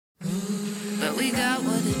we got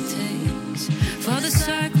what it takes for the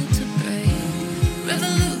cycle to break.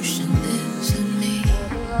 Revolution lives in me.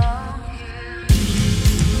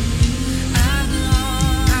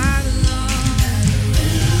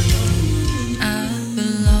 I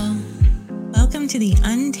belong. Welcome to the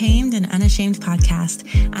Untamed and Unashamed podcast.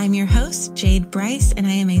 I'm your host, Jade Bryce, and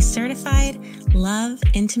I am a certified love,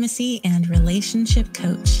 intimacy, and relationship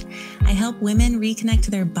coach. I help women reconnect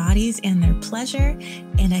to their bodies and their pleasure,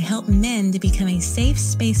 and I help men to become a safe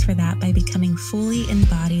space for that by becoming fully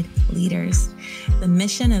embodied leaders. The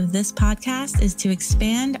mission of this podcast is to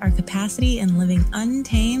expand our capacity in living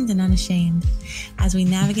untamed and unashamed as we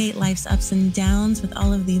navigate life's ups and downs with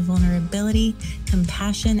all of the vulnerability,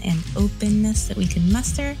 compassion, and openness that we can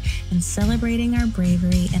muster, and celebrating our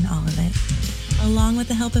bravery in all of it. Along with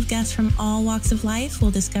the help of guests from all walks of life, we'll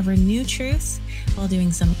discover new truths while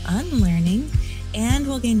doing some unlearning, and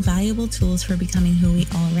we'll gain valuable tools for becoming who we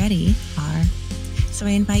already are. So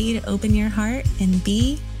I invite you to open your heart and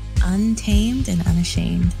be untamed and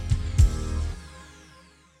unashamed.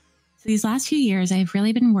 So these last few years, I've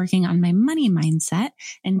really been working on my money mindset,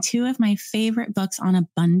 and two of my favorite books on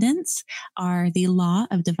abundance are The Law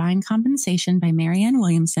of Divine Compensation by Marianne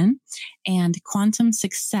Williamson and Quantum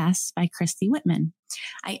Success by Christy Whitman.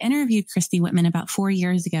 I interviewed Christy Whitman about 4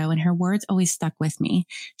 years ago, and her words always stuck with me.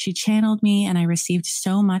 She channeled me, and I received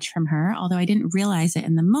so much from her. Although I didn't realize it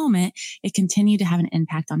in the moment, it continued to have an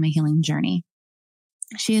impact on my healing journey.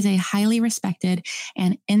 She is a highly respected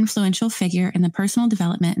and influential figure in the personal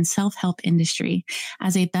development and self-help industry.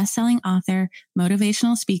 As a best-selling author,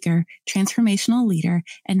 motivational speaker, transformational leader,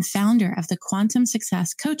 and founder of the Quantum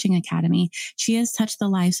Success Coaching Academy, she has touched the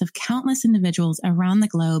lives of countless individuals around the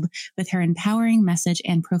globe with her empowering message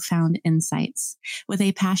and profound insights. With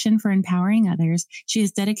a passion for empowering others, she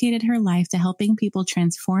has dedicated her life to helping people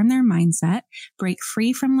transform their mindset, break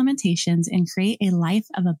free from limitations, and create a life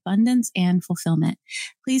of abundance and fulfillment.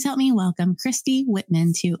 Please help me welcome Christy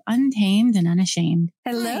Whitman to Untamed and Unashamed.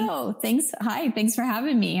 Hello. Thanks. Hi. Thanks for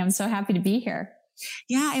having me. I'm so happy to be here.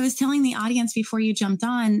 Yeah, I was telling the audience before you jumped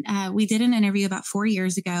on, we did an interview about 4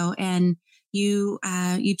 years ago, and you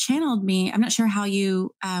channeled me. I'm not sure how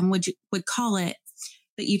you would call it,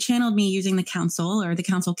 but you channeled me using the council, or the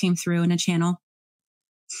council came through in a channel.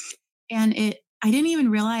 And I didn't even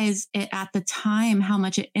realize it at the time how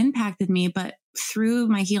much it impacted me, but through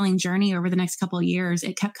my healing journey over the next couple of years,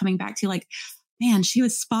 it kept coming back to like, man, she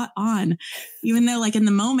was spot on. Even though like in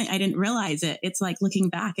the moment, I didn't realize it. It's like looking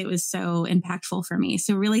back, it was so impactful for me.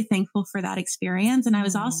 So really thankful for that experience. And I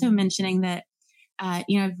was also mentioning that, I've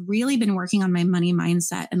really been working on my money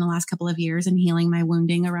mindset in the last couple of years and healing my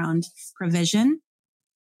wounding around provision.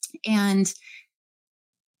 And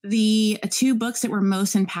the two books that were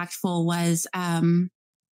most impactful was, I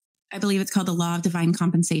believe it's called The Law of Divine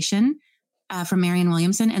Compensation, from Marianne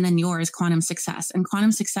Williamson, and then yours, Quantum Success. And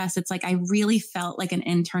Quantum Success, it's like I really felt like an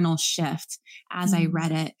internal shift as I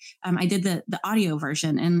read it. I did the audio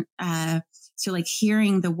version, and so like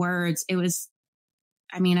hearing the words, it was,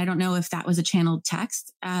 I don't know if that was a channeled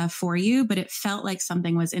text for you, but it felt like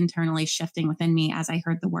something was internally shifting within me as I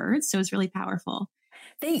heard the words. So it was really powerful.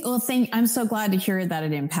 I'm so glad to hear that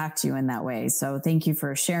it impacts you in that way. So thank you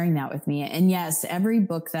for sharing that with me. And yes, every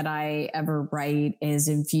book that I ever write is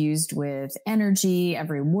infused with energy,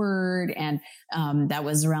 every word. And that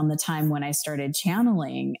was around the time when I started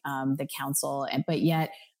channeling the council. But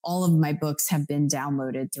yet all of my books have been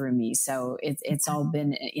downloaded through me. So it's all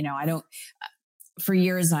been, for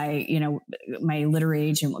years, my literary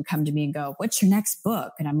agent would come to me and go, "What's your next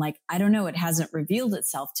book?" And I'm like, "I don't know. It hasn't revealed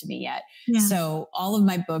itself to me yet." Yeah. So all of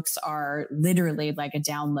my books are literally like a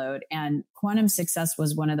download. And Quantum Success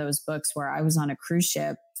was one of those books where I was on a cruise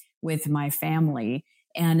ship with my family.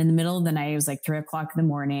 And in the middle of the night, it was like 3:00 in the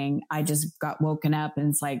morning. I just got woken up, and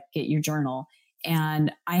it's like, get your journal.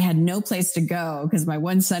 And I had no place to go because my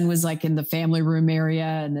one son was like in the family room area,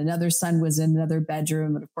 and another son was in another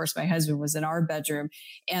bedroom. And of course, my husband was in our bedroom.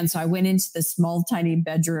 And so I went into the small, tiny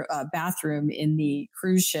bedroom, bathroom in the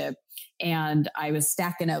cruise ship, and I was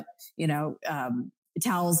stacking up,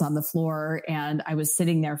 towels on the floor. And I was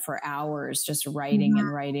sitting there for hours, just writing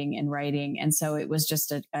and writing and writing. And so it was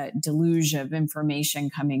just a deluge of information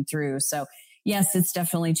coming through. So yes, it's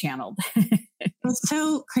definitely channeled. It's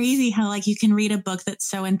so crazy how like you can read a book that's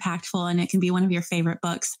so impactful and it can be one of your favorite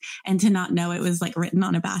books, and to not know it was like written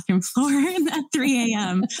on a bathroom floor at 3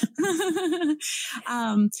 a.m.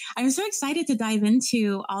 I'm so excited to dive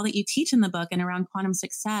into all that you teach in the book and around quantum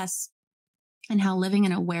success and how living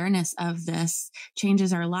in awareness of this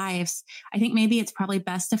changes our lives. I think maybe it's probably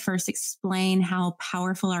best to first explain how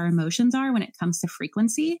powerful our emotions are when it comes to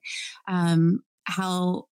frequency,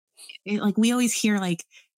 how like we always hear like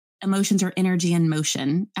emotions are energy in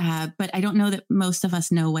motion, but I don't know that most of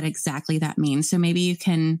us know what exactly that means. So maybe you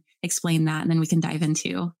can explain that and then we can dive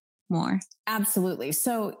into more. Absolutely.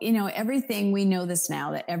 So, everything, we know this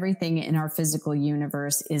now, that everything in our physical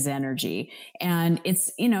universe is energy. And it's,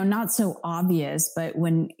 not so obvious, but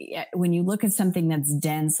when you look at something that's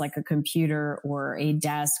dense, like a computer or a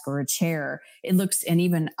desk or a chair, it looks, and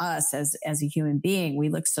even us as a human being, we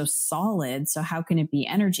look so solid. So how can it be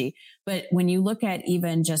energy? But when you look at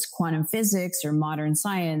even just quantum physics or modern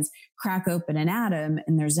science, crack open an atom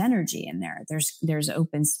and there's energy in there. There's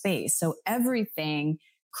open space. So everything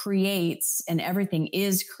creates, and everything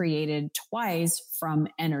is created twice from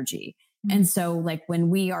energy. Mm-hmm. And so like when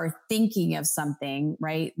we are thinking of something,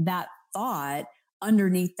 right, that thought,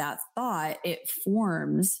 underneath that thought, it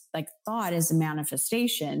forms, like thought is a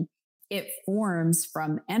manifestation. It forms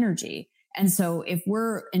from energy. And so if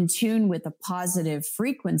we're in tune with a positive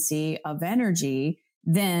frequency of energy,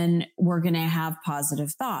 then we're going to have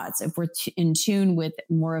positive thoughts. If we're in tune with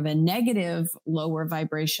more of a negative, lower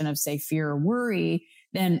vibration of, say, fear or worry,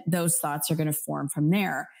 then those thoughts are going to form from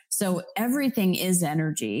there. So everything is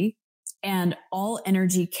energy, and all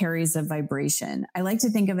energy carries a vibration. I like to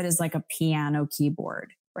think of it as like a piano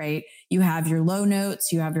keyboard, right? You have your low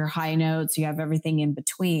notes, you have your high notes, you have everything in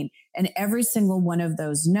between. And every single one of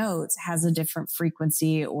those notes has a different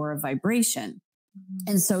frequency or a vibration.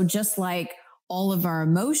 Mm-hmm. And so just like all of our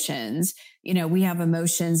emotions, we have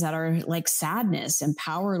emotions that are like sadness and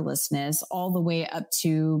powerlessness all the way up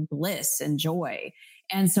to bliss and joy.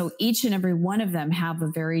 And so each and every one of them have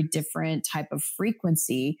a very different type of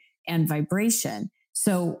frequency and vibration.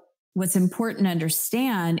 So what's important to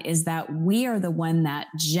understand is that we are the one that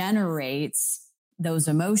generates those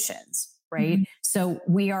emotions, right? Mm-hmm. So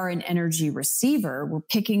we are an energy receiver. We're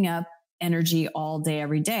picking up energy all day,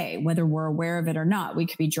 every day, whether we're aware of it or not. We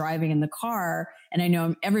could be driving in the car, and I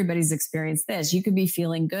know everybody's experienced this. You could be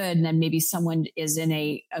feeling good, and then maybe someone is in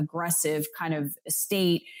a aggressive kind of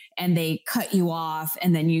state and they cut you off,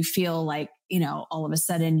 and then you feel like, all of a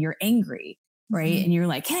sudden you're angry, right? Mm-hmm. And you're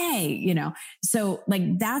like, hey, so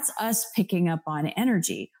like that's us picking up on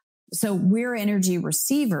energy. So we're energy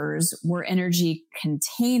receivers, we're energy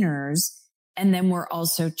containers, and then we're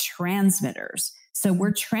also transmitters. So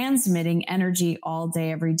we're transmitting energy all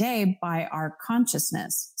day, every day by our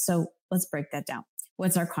consciousness. So let's break that down.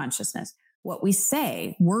 What's our consciousness? What we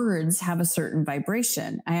say. Words have a certain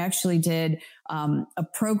vibration. I actually did a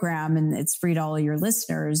program, and it's free to all of your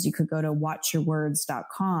listeners. You could go to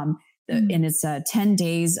watchyourwords.com. And it's 10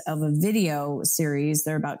 days of a video series.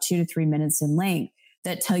 They're about 2 to 3 minutes in length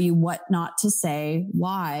that tell you what not to say,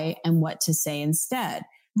 why, and what to say instead.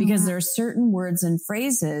 Because there are certain words and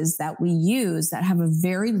phrases that we use that have a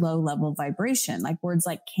very low level vibration, like words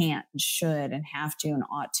like can't and should and have to and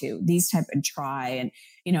ought to, these type of try and,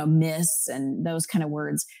 miss and those kind of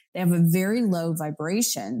words. They have a very low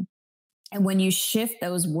vibration. And when you shift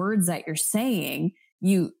those words that you're saying,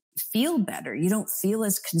 you feel better. You don't feel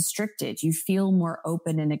as constricted. You feel more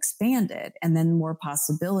open and expanded. And then more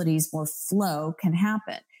possibilities, more flow can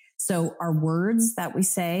happen. So our words that we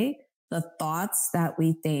say, the thoughts that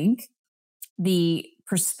we think, the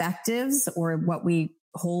perspectives or what we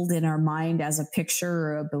hold in our mind as a picture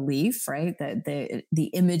or a belief, right? The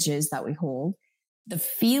images that we hold, the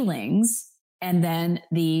feelings, and then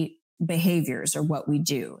the behaviors or what we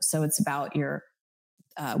do. So it's about your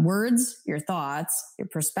words, your thoughts, your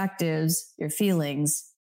perspectives, your feelings,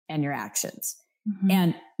 and your actions. Mm-hmm.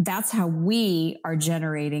 And that's how we are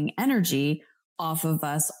generating energy off of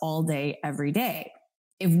us all day, every day.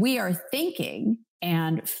 If we are thinking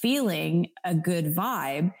and feeling a good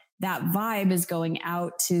vibe, that vibe is going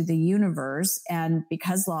out to the universe. And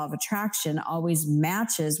because law of attraction always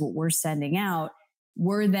matches what we're sending out,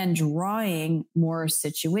 we're then drawing more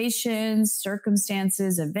situations,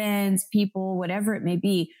 circumstances, events, people, whatever it may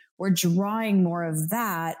be. We're drawing more of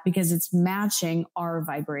that because it's matching our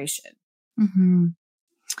vibration. Mm-hmm.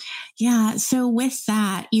 Yeah. So with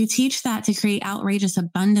that, you teach that to create outrageous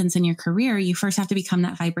abundance in your career, you first have to become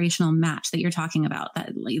that vibrational match that you're talking about.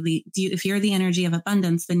 That if you're the energy of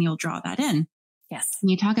abundance, then you'll draw that in. Yes. And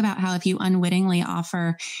you talk about how if you unwittingly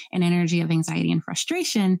offer an energy of anxiety and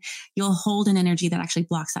frustration, you'll hold an energy that actually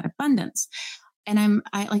blocks that abundance. And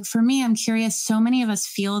for me, I'm curious. So many of us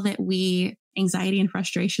feel that anxiety and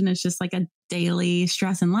frustration is just like a daily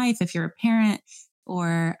stress in life. If you're a parent,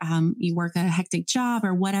 or you work a hectic job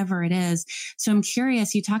or whatever it is. So I'm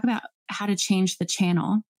curious, you talk about how to change the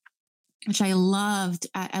channel, which I loved.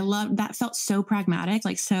 I loved that. Felt so pragmatic,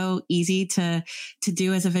 like so easy to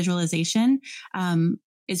do as a visualization.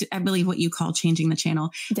 is, I believe, what you call changing the channel.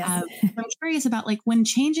 Yes. I'm curious about like when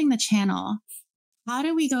changing the channel, how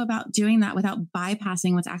do we go about doing that without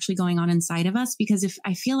bypassing what's actually going on inside of us? Because if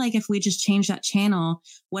I feel like if we just change that channel,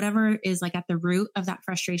 whatever is like at the root of that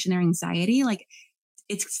frustration or anxiety, like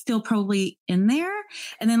it's still probably in there.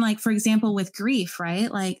 And then like, for example, with grief,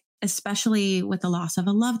 right? Like, especially with the loss of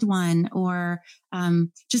a loved one or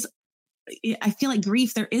just, I feel like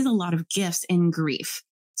grief, there is a lot of gifts in grief.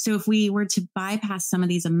 So if we were to bypass some of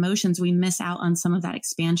these emotions, we miss out on some of that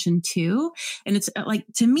expansion too. And it's like,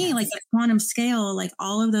 to me, like the quantum scale, like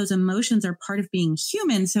all of those emotions are part of being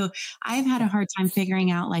human. So I've had a hard time figuring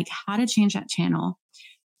out like how to change that channel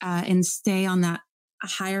and stay on that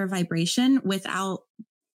higher vibration without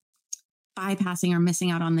bypassing or missing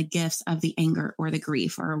out on the gifts of the anger or the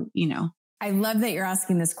grief or, you know. I love that you're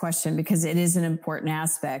asking this question because it is an important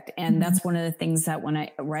aspect. And that's one of the things that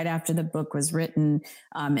right after the book was written,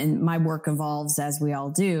 and my work evolves as we all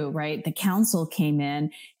do, right? The council came in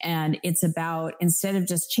and it's about, instead of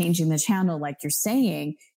just changing the channel, like you're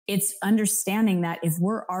saying, it's understanding that if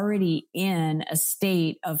we're already in a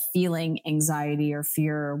state of feeling anxiety or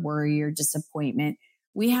fear or worry or disappointment,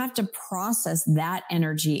 we have to process that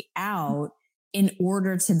energy out in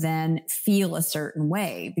order to then feel a certain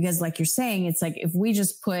way. Because like you're saying, it's like, if we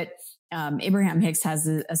just put, Abraham Hicks has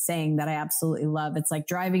a saying that I absolutely love. It's like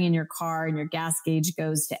driving in your car and your gas gauge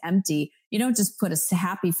goes to empty. You don't just put a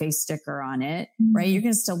happy face sticker on it, right? You're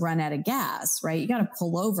going to still run out of gas, right? You got to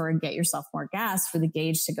pull over and get yourself more gas for the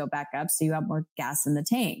gauge to go back up so you have more gas in the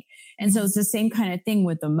tank. And so it's the same kind of thing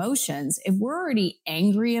with emotions. If we're already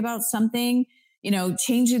angry about something, you know,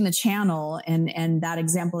 changing the channel and that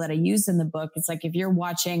example that I used in the book, it's like if you're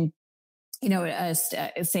watching, you know,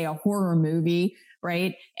 say a horror movie,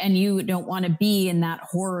 right? And you don't want to be in that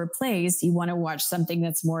horror place. You want to watch something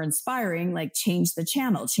that's more inspiring, like change the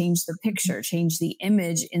channel, change the picture, change the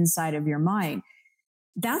image inside of your mind.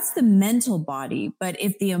 That's the mental body. But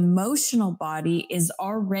if the emotional body is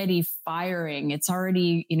already firing, it's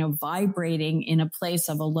already, you know, vibrating in a place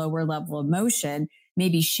of a lower level emotion,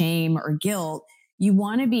 maybe shame or guilt, you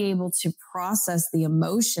want to be able to process the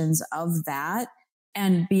emotions of that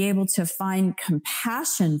and be able to find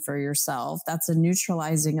compassion for yourself. That's a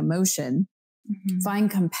neutralizing emotion. Find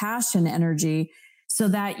compassion energy so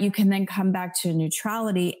that you can then come back to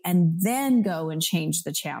neutrality and then go and change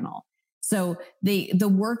the channel. So the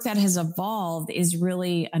work that has evolved is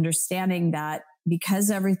really understanding that because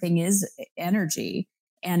everything is energy,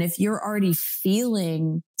 and if you're already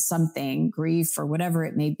feeling something, grief or whatever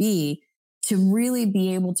it may be, to really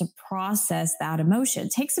be able to process that emotion.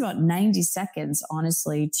 It takes about 90 seconds,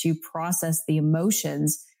 honestly, to process the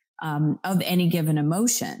emotions of any given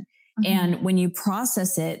emotion. And when you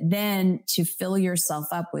process it, then to fill yourself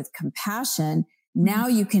up with compassion, now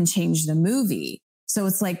you can change the movie. So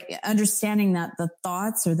it's like understanding that the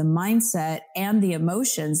thoughts or the mindset and the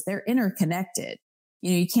emotions, they're interconnected.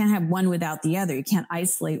 You know, you can't have one without the other. You can't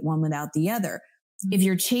isolate one without the other. If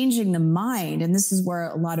you're changing the mind, and this is where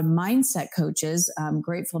a lot of mindset coaches, I'm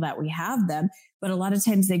grateful that we have them, but a lot of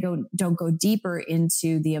times they don't go deeper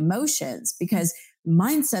into the emotions because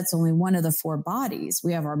mindset's only one of the four bodies.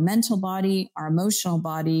 We have our mental body, our emotional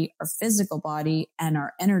body, our physical body, and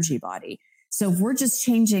our energy body. So if we're just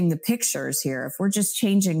changing the pictures here, if we're just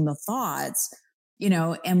changing the thoughts, you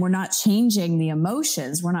know, and we're not changing the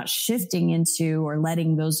emotions, we're not shifting into or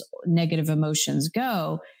letting those negative emotions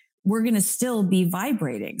go, we're going to still be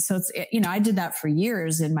vibrating. So it's, you know, I did that for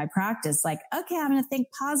years in my practice, like, okay, I'm going to think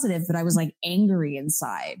positive, but I was like angry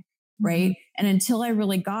inside. Right. And until I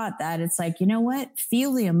really got that, it's like, you know what?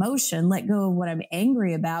 Feel the emotion, let go of what I'm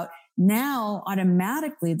angry about. Now,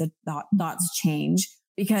 automatically the thoughts change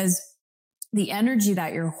because the energy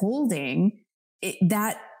that you're holding,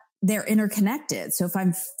 that they're interconnected. So if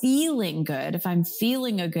I'm feeling good, if I'm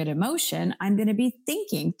feeling a good emotion, I'm going to be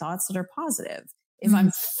thinking thoughts that are positive. If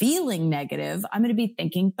I'm feeling negative, I'm going to be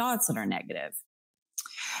thinking thoughts that are negative.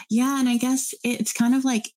 Yeah. And I guess it's kind of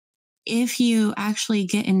like if you actually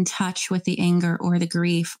get in touch with the anger or the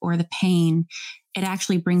grief or the pain, it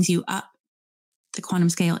actually brings you up the quantum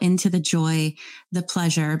scale into the joy, the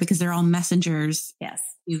pleasure, because they're all messengers. Yes.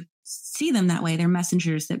 You see them that way. They're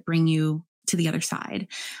messengers that bring you to the other side.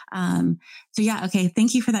 So yeah. Okay.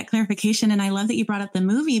 Thank you for that clarification. And I love that you brought up the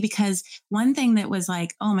movie because one thing that was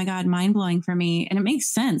like, oh my God, mind blowing for me. And it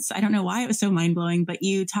makes sense. I don't know why it was so mind blowing, but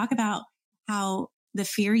you talk about how the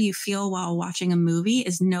fear you feel while watching a movie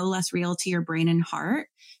is no less real to your brain and heart.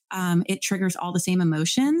 It triggers all the same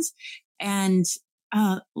emotions. And,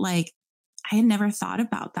 like, I had never thought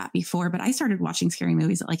about that before, but I started watching scary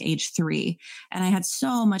movies at like age 3 and I had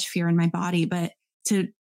so much fear in my body, but to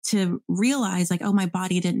to realize like, oh, my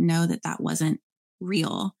body didn't know that that wasn't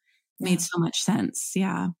real made so much sense.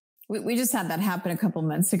 Yeah. We just had that happen a couple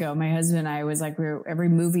months ago. My husband and I was like, every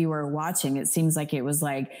movie we're watching, it seems like it was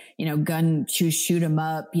like, gun shoot 'em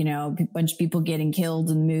up, a bunch of people getting killed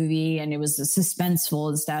in the movie, and it was suspenseful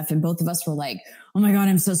and stuff. And both of us were like, oh my God,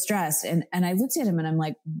 I'm so stressed. And I looked at him and I'm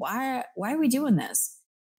like, why are we doing this?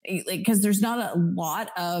 Like, cause there's not a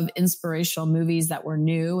lot of inspirational movies that were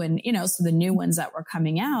new. And, so the new ones that were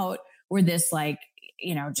coming out were this like,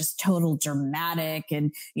 just total dramatic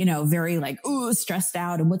and, very like, ooh, stressed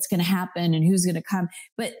out and what's going to happen and who's going to come.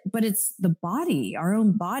 But it's the body, our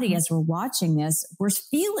own body, as we're watching this, we're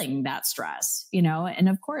feeling that stress, and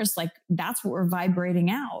of course, like that's what we're vibrating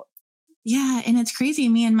out. Yeah. And it's crazy.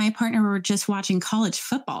 Me and my partner were just watching college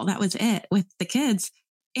football. That was it with the kids.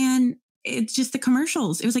 And it's just the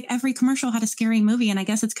commercials. It was like every commercial had a scary movie. And I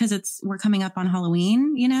guess it's because we're coming up on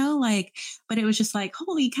Halloween, but it was just like,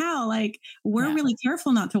 holy cow, like we're really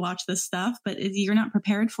careful not to watch this stuff, but you're not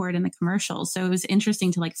prepared for it in the commercials. So it was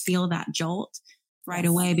interesting to like feel that jolt right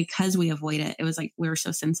away because we avoid it. It was like, we were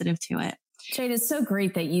so sensitive to it. Jade, it's so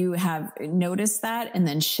great that you have noticed that and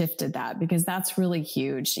then shifted that, because that's really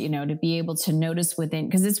huge, to be able to notice within,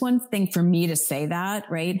 because it's one thing for me to say that,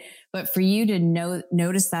 right? But for you to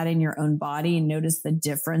notice that in your own body and notice the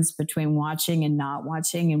difference between watching and not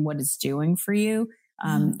watching and what it's doing for you.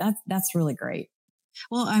 That's really great.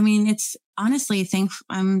 Well, I mean, it's honestly,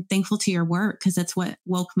 I'm thankful to your work, because that's what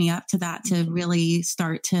woke me up to that, to really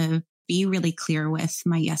start to be really clear with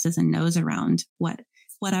my yeses and nos around what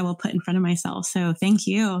I will put in front of myself. So thank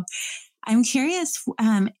you. I'm curious,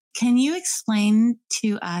 can you explain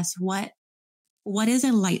to us what is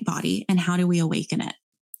a light body and how do we awaken it?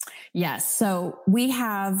 Yes. So we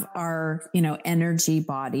have our, energy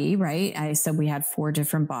body, right? I said we had 4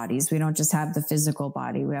 different bodies. We don't just have the physical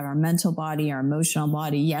body. We have our mental body, our emotional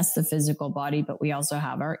body. Yes, the physical body, but we also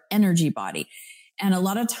have our energy body. And a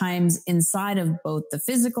lot of times inside of both the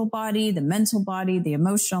physical body, the mental body, the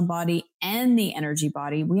emotional body, and the energy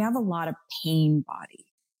body, we have a lot of pain body.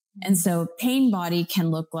 And so pain body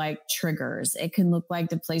can look like triggers. It can look like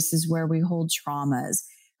the places where we hold traumas.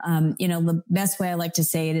 The best way I like to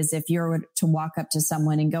say it is if you're to walk up to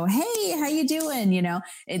someone and go, hey, how you doing?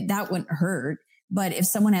 That wouldn't hurt. But if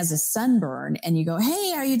someone has a sunburn and you go,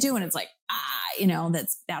 hey, how you doing? It's like,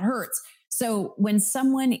 that hurts. So when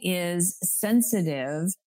someone is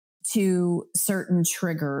sensitive to certain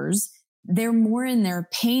triggers, they're more in their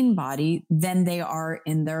pain body than they are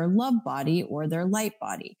in their love body or their light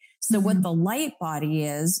body. So what the light body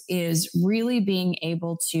is really being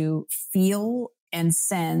able to feel and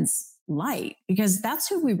sense light, because that's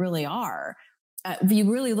who we really are. If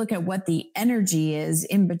you really look at what the energy is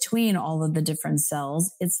in between all of the different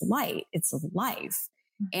cells, it's light, it's life.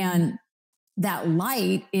 And that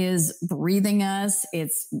light is breathing us.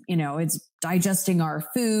 It's digesting our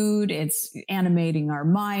food. It's animating our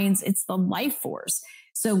minds. It's the life force.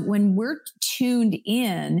 So when we're tuned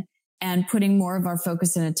in and putting more of our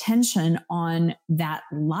focus and attention on that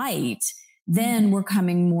light, then we're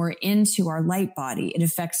coming more into our light body. It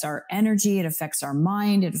affects our energy. It affects our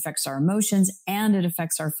mind. It affects our emotions, and it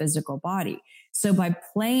affects our physical body. So by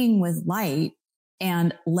playing with light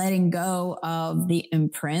and letting go of the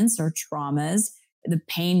imprints or traumas, the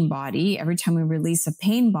pain body, every time we release a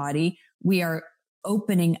pain body, we are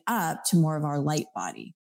opening up to more of our light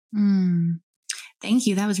body. Thank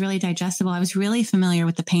you. That was really digestible. I was really familiar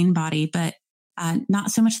with the pain body, but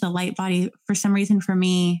not so much the light body. For some reason, for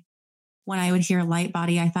me, when I would hear light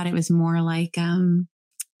body, I thought it was more like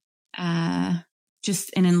I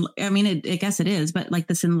guess it is, but like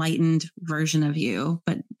this enlightened version of you.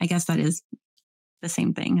 But I guess that is the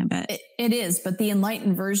same thing, I bet. It is, but the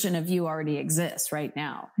enlightened version of you already exists right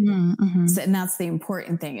now. So, and that's the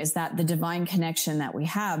important thing, is that the divine connection that we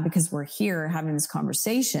have, because we're here having this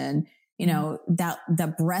conversation, that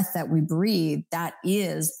the breath that we breathe, that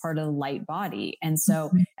is part of the light body. And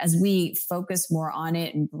so as we focus more on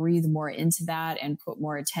it and breathe more into that and put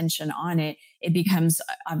more attention on it, it becomes,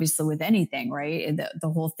 obviously with anything, right? The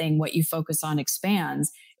whole thing, what you focus on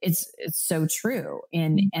expands. It's so true.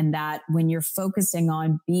 And that when you're focusing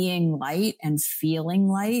on being light and feeling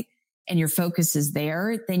light, and your focus is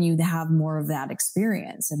there, then you have more of that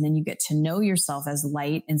experience. And then you get to know yourself as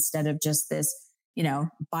light instead of just this,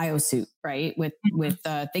 biosuit, right? With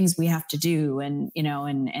things we have to do and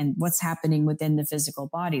what's happening within the physical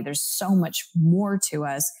body. There's so much more to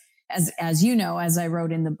us. As I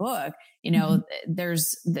wrote in the book,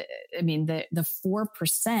 there's the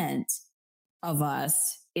 4% of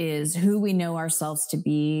us is who we know ourselves to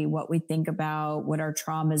be, what we think about, what our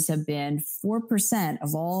traumas have been. 4%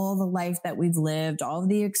 of all the life that we've lived, all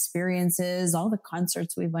the experiences, all the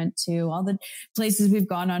concerts we went to, all the places we've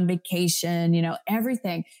gone on vacation,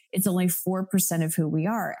 everything. It's only 4% of who we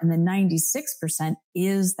are. And the 96%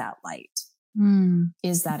 is that light,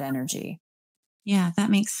 is that energy. Yeah, that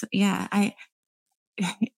makes, yeah.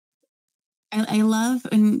 I love,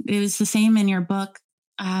 and it was the same in your book.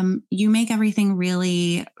 You make everything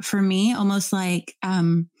really, for me, almost like,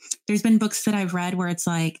 there's been books that I've read where it's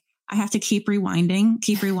like, I have to keep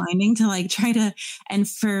rewinding to like try to, and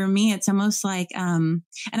for me, it's almost like, and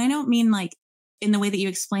I don't mean like in the way that you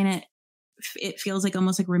explain it, it feels like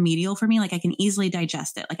almost like remedial for me. Like I can easily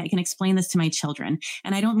digest it. Like I can explain this to my children.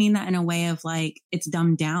 And I don't mean that in a way of like, it's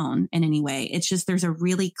dumbed down in any way. It's just, there's a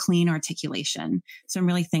really clean articulation. So I'm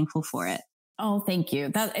really thankful for it. Oh, thank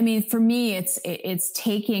you. For me, it's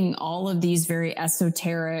taking all of these very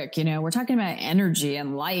esoteric, we're talking about energy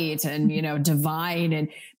and light and, divine,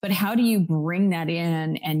 but how do you bring that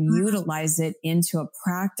in and utilize it into a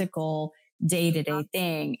practical day-to-day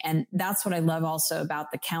thing? And that's what I love also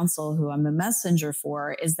about the council, who I'm a messenger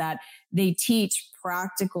for, is that they teach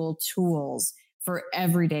practical tools for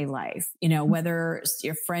everyday life. Whether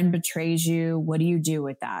your friend betrays you, what do you do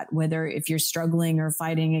with that? Whether if you're struggling or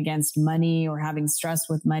fighting against money or having stress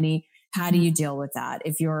with money, how do you deal with that?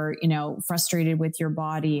 If you're, frustrated with your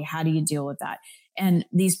body, how do you deal with that? And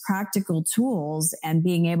these practical tools and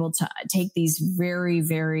being able to take these very,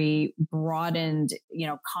 very broadened,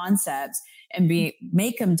 concepts and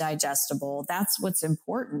make them digestible. That's what's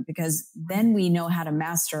important, because then we know how to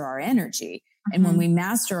master our energy. And when we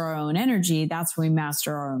master our own energy, that's when we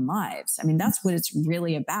master our own lives. That's what it's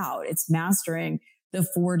really about. It's mastering the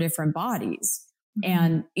 4 different bodies.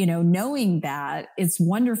 And, knowing that, it's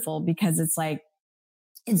wonderful, because it's like,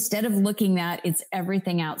 instead of looking at it's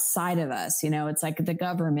everything outside of us, it's like the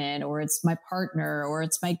government, or it's my partner, or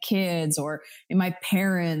it's my kids, or my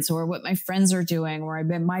parents, or what my friends are doing, or I've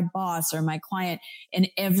been my boss or my client, and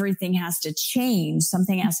everything has to change.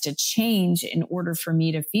 Something has to change in order for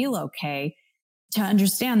me to feel okay. To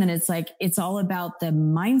understand that it's like, it's all about the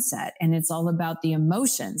mindset, and it's all about the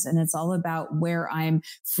emotions, and it's all about where I'm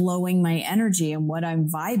flowing my energy and what I'm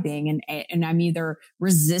vibing, and I'm either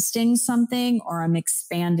resisting something or I'm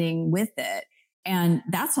expanding with it. And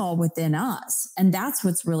that's all within us. And that's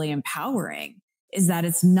what's really empowering, is that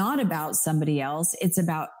it's not about somebody else. It's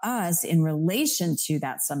about us in relation to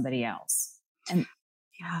that somebody else. And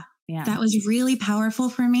yeah. That was really powerful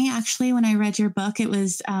for me. Actually, when I read your book, it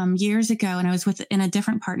was years ago, and I was in a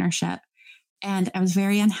different partnership, and I was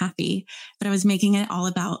very unhappy, but I was making it all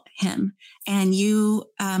about him. And you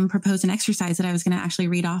proposed an exercise that I was going to actually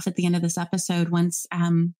read off at the end of this episode once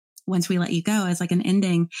we let you go, as like an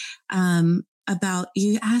ending, about,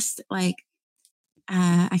 you asked, like,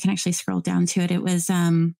 I can actually scroll down to it. It was,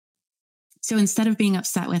 so instead of being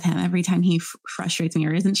upset with him every time he frustrates me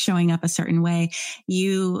or isn't showing up a certain way,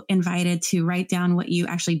 you invited to write down what you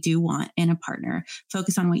actually do want in a partner.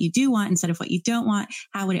 Focus on what you do want instead of what you don't want.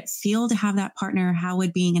 How would it feel to have that partner? How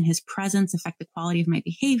would being in his presence affect the quality of my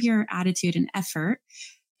behavior, attitude, and effort?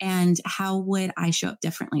 And how would I show up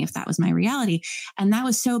differently if that was my reality? And that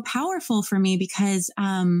was so powerful for me, because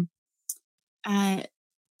not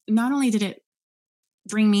only did it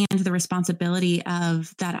bring me into the responsibility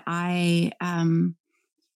of that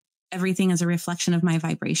everything is a reflection of my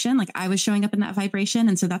vibration. Like I was showing up in that vibration.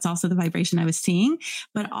 And so that's also the vibration I was seeing,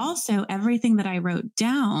 but also everything that I wrote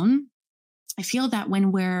down. I feel that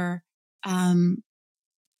when we're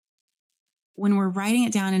writing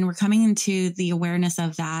it down and we're coming into the awareness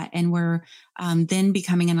of that, and we're then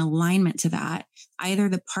becoming in alignment to that, either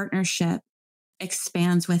the partnership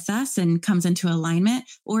expands with us and comes into alignment,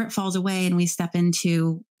 or it falls away and we step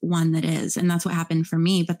into one that is. And that's what happened for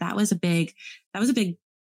me. But that was a big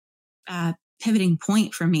pivoting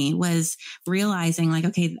point for me, was realizing like,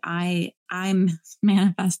 okay, I'm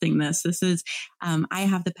manifesting this. This is, I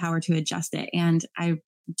have the power to adjust it. And I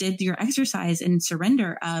did your exercise in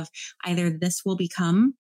surrender of either this will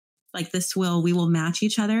become like we will match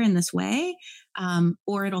each other in this way,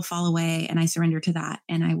 or it'll fall away, and I surrender to that,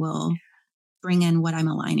 and I will bring in what I'm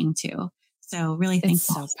aligning to. So really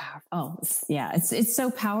thankful. It's so powerful. Oh yeah. It's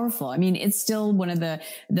so powerful. I mean, it's still one of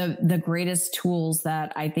the greatest tools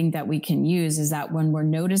that I think that we can use, is that when we're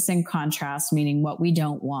noticing contrast, meaning what we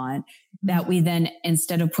don't want, that we then,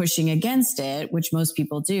 instead of pushing against it, which most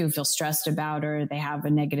people do, feel stressed about, or they have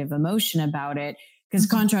a negative emotion about it, because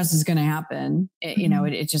contrast is going to happen.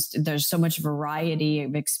 It just, there's so much variety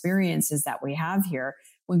of experiences that we have here.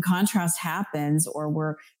 when contrast happens, or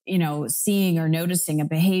we're, seeing or noticing a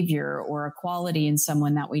behavior or a quality in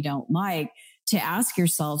someone that we don't like, to ask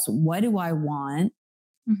yourselves, what do I want?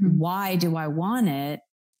 Mm-hmm. Why do I want it?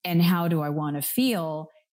 And how do I want to feel?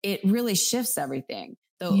 It really shifts everything.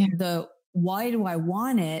 The why do I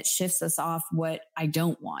want it shifts us off what I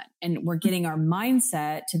don't want. And we're getting our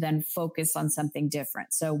mindset to then focus on something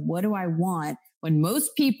different. So what do I want? When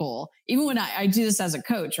most people, even when I do this as a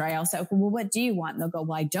coach, right? I'll say, okay, well, what do you want? And they'll go,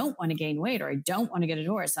 well, I don't want to gain weight, or I don't want to get a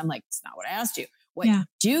divorce. I'm like, it's not what I asked you. What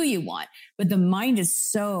do you want? But the mind is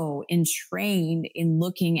so entrained in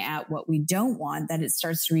looking at what we don't want that it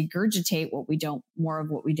starts to regurgitate more of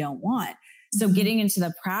what we don't want. So getting into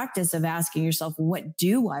the practice of asking yourself, what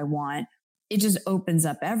do I want? It just opens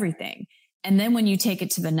up everything. And then when you take it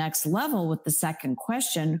to the next level with the second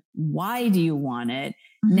question, why do you want it?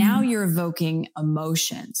 Mm-hmm. Now you're evoking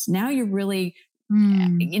emotions. Now you're really,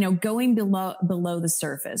 going below the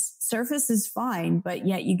surface. Surface is fine, but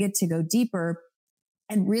yet you get to go deeper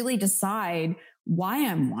and really decide why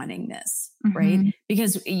I'm wanting this, right?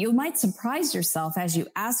 Because you might surprise yourself as you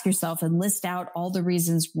ask yourself and list out all the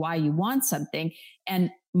reasons why you want something. And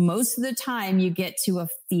most of the time you get to a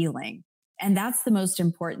feeling. And that's the most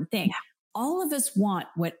important thing. Yeah. All of us want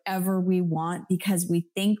whatever we want because we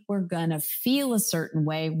think we're going to feel a certain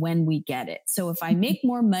way when we get it. So if I make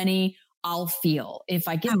more money, I'll feel. If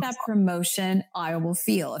I get that promotion, I will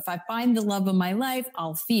feel. If I find the love of my life,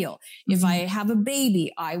 I'll feel. If I have a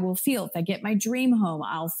baby, I will feel. If I get my dream home,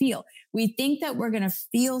 I'll feel. We think that we're going to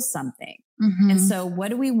feel something. And so what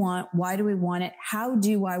do we want? Why do we want it? How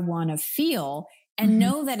do I want to feel? And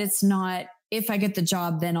know that it's not, if I get the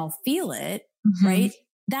job, then I'll feel it, right?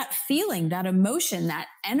 That feeling, that emotion, that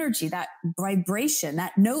energy, that vibration,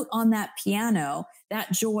 that note on that piano,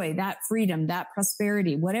 that joy, that freedom, that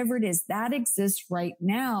prosperity, whatever it is, that exists right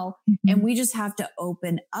now. And we just have to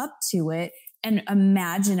open up to it and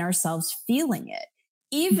imagine ourselves feeling it,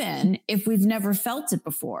 even if we've never felt it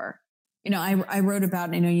before. I wrote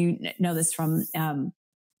about, I know you know this from,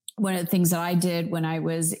 one of the things that I did when I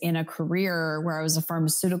was in a career where I was a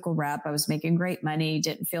pharmaceutical rep, I was making great money,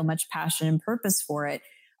 didn't feel much passion and purpose for it.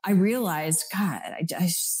 I realized, God, I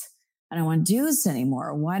don't want to do this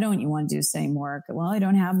anymore. Why don't you want to do this anymore? Well, I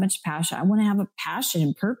don't have much passion. I want to have a passion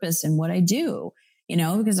and purpose in what I do,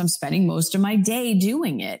 because I'm spending most of my day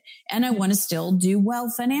doing it, and I want to still do well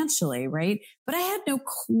financially. Right. But I had no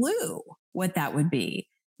clue what that would be.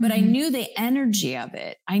 But I knew the energy of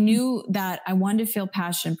it. I knew that I wanted to feel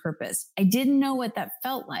passion and purpose. I didn't know what that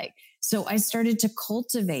felt like. So I started to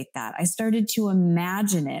cultivate that. I started to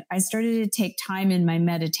imagine it. I started to take time in my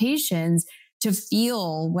meditations to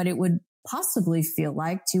feel what it would possibly feel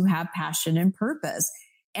like to have passion and purpose.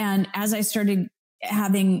 And as I started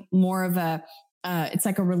having more of it's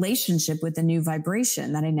like a relationship with a new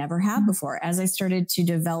vibration that I never had before. As I started to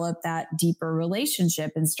develop that deeper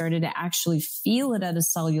relationship and started to actually feel it at a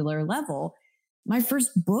cellular level, my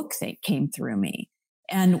first book came through me.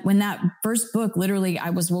 And when that first book, literally, I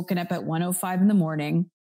was woken up at 1:05 in the morning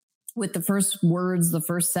with the first words, the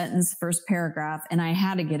first sentence, the first paragraph. And I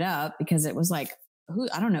had to get up because it was like,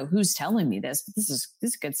 I don't know who's telling me this, but this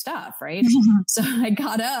is good stuff. Right. So I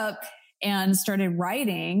got up and started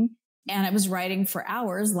writing. And I was writing for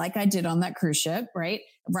hours, like I did on that cruise ship, right?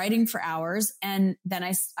 Writing for hours. And then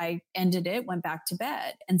I ended it, went back to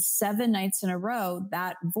bed. And 7 nights in a row,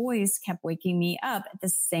 that voice kept waking me up at the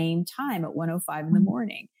same time at 1:05 in the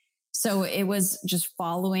morning. So it was just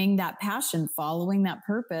following that passion, following that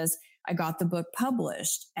purpose. I got the book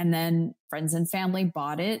published, and then friends and family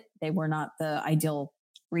bought it. They were not the ideal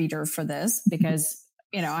reader for this because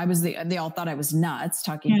they all thought I was nuts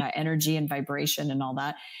talking about energy and vibration and all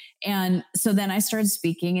that. And so then I started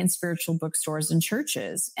speaking in spiritual bookstores and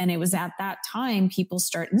churches. And it was at that time people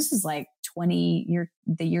this is like the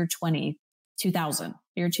year 2000.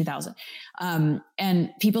 And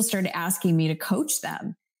people started asking me to coach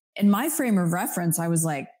them. In my frame of reference, I was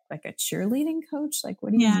like a cheerleading coach? Like,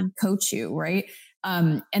 what do you mean coach you? Right.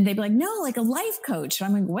 And they'd be like, no, like a life coach. And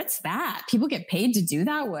I'm like, what's that? People get paid to do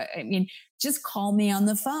that? Just call me on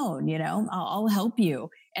the phone, I'll help you.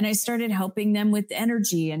 And I started helping them with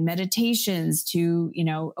energy and meditations to,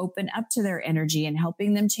 open up to their energy and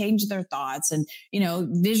helping them change their thoughts and,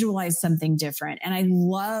 visualize something different. And I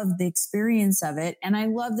loved the experience of it. And I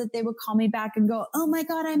love that they would call me back and go, oh my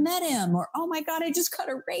God, I met him. Or, oh my God, I just got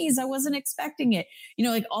a raise. I wasn't expecting it.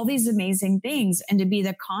 Like all these amazing things. And to be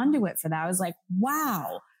the conduit for that, I was like,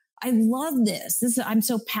 wow, I love this. I'm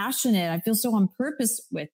so passionate. I feel so on purpose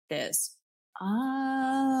with this.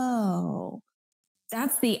 Oh,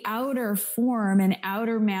 That's the outer form and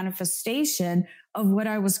outer manifestation of what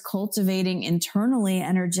I was cultivating internally,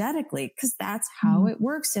 energetically, because that's how it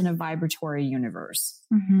works in a vibratory universe.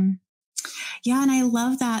 Mm-hmm. Yeah. And I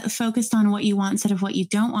love that focused on what you want instead of what you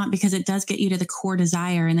don't want, because it does get you to the core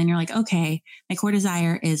desire. And then you're like, okay, my core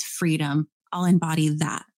desire is freedom. I'll embody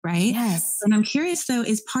that. Right. Yes. And I'm curious though,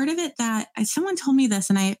 is part of it that someone told me this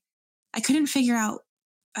and I couldn't figure out,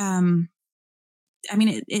 I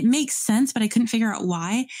mean, it makes sense, but I couldn't figure out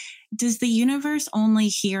why. Does the universe only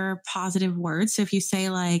hear positive words? So if you say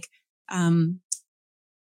like, I'm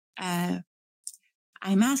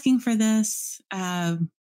asking for this,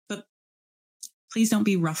 but please don't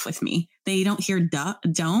be rough with me. They don't hear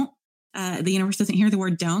don't. The universe doesn't hear the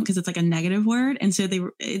word don't because it's like a negative word. And so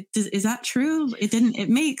is that true? It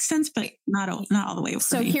makes sense, but not all the way.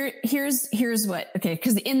 So here's what, okay.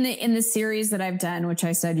 Cause in the series that I've done, which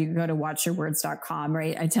I said, you can go to watchyourwords.com,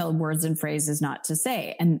 right? I tell words and phrases not to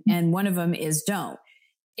say. And one of them is don't.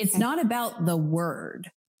 It's not about the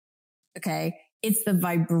word. Okay. It's the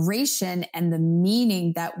vibration and the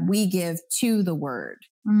meaning that we give to the word.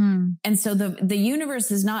 Mm. And so the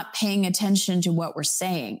universe is not paying attention to what we're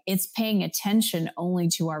saying. It's paying attention only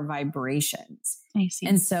to our vibrations. I see.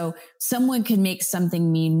 And so someone could make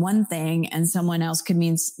something mean one thing and someone else could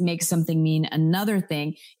make something mean another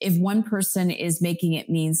thing. If one person is making it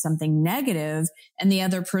mean something negative and the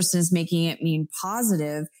other person is making it mean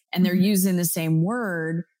positive and they're using the same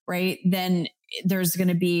word, right? Then there's going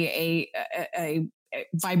to be a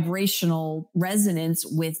vibrational resonance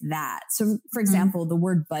with that. So for example, the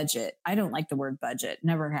word budget, I don't like the word budget,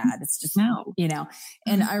 never had. It's just, no,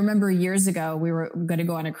 and I remember years ago, we were going to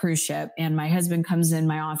go on a cruise ship and my husband comes in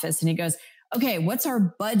my office and he goes, okay, what's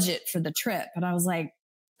our budget for the trip? And I was like,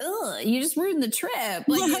 ugh, you just ruined the trip.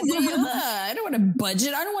 Like, I don't want to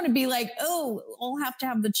budget. I don't want to be like, oh, I'll have to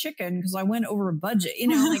have the chicken because I went over a budget.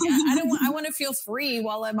 I want to feel free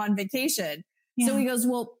while I'm on vacation. Yeah. So he goes,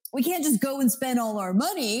 well, we can't just go and spend all our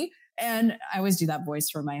money. And I always do that voice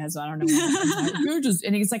for my husband. I don't know why.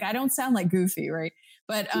 And he's like, I don't sound like Goofy, right?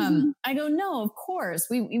 But I go, no, of course.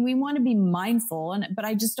 We want to be mindful, but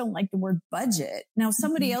I just don't like the word budget. Now,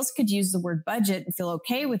 somebody else could use the word budget and feel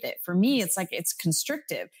okay with it. For me, it's like it's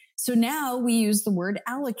constrictive. So now we use the word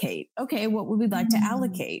allocate. Okay, what would we like to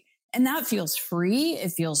allocate? And that feels free.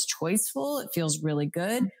 It feels choiceful. It feels really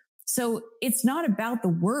good. So it's not about the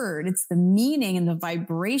word. It's the meaning and the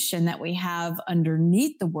vibration that we have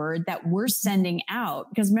underneath the word that we're sending out.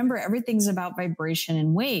 Because remember, everything's about vibration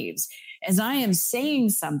and waves. As I am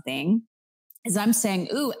saying something, as I'm saying,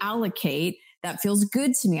 ooh, allocate, that feels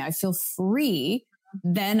good to me. I feel free.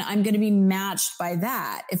 Then I'm going to be matched by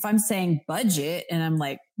that. If I'm saying budget and I'm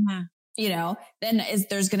like, then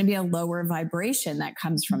there's going to be a lower vibration that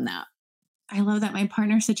comes from that. I love that my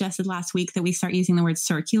partner suggested last week that we start using the word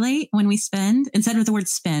circulate when we spend instead of the word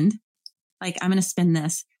spend. Like, I'm going to spend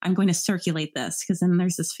this. I'm going to circulate this, because then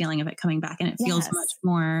there's this feeling of it coming back and it feels much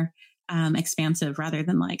more expansive rather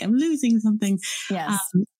than like I'm losing something. Yes.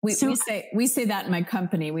 We say that in my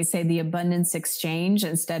company. We say the abundance exchange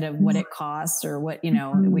instead of what it costs or what,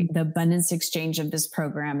 the abundance exchange of this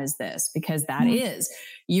program is this, because that is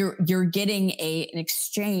you're getting an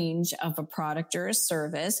exchange of a product or a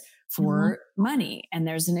service for money. And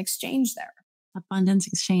there's an exchange there. Abundance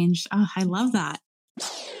exchange. Oh, I love that.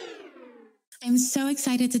 I'm so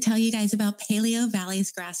excited to tell you guys about Paleo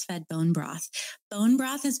Valley's grass-fed bone broth. Bone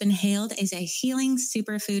broth has been hailed as a healing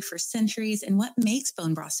superfood for centuries, and what makes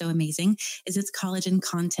bone broth so amazing is its collagen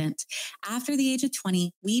content. After the age of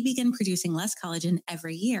 20, we begin producing less collagen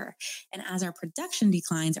every year. And as our production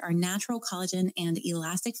declines, our natural collagen and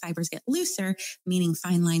elastic fibers get looser, meaning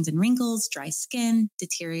fine lines and wrinkles, dry skin,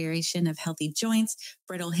 deterioration of healthy joints,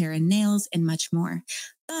 brittle hair and nails, and much more.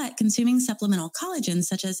 But consuming supplemental collagen,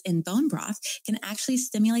 such as in bone broth, can actually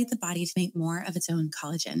stimulate the body to make more of its own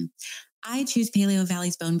collagen. I choose Paleo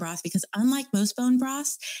Valley's bone broth because unlike most bone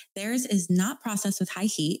broths, theirs is not processed with high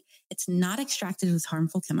heat. It's not extracted with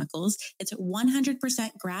harmful chemicals. It's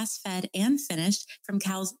 100% grass-fed and finished from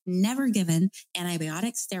cows never given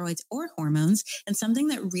antibiotics, steroids, or hormones. And something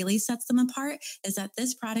that really sets them apart is that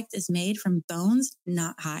this product is made from bones,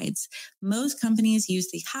 not hides. Most companies use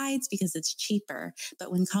the hides because it's cheaper. But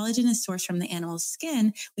when collagen is sourced from the animal's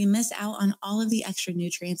skin, we miss out on all of the extra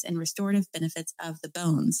nutrients and restorative benefits of the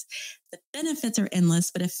bones. The benefits are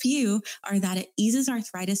endless, but a few are that it eases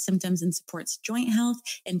arthritis symptoms and supports joint health,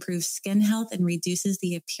 improves skin health, and reduces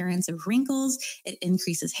the appearance of wrinkles. It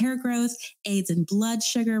increases hair growth, aids in blood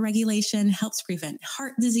sugar regulation, helps prevent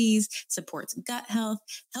heart disease, supports gut health,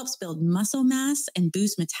 helps build muscle mass and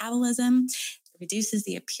boost metabolism, reduces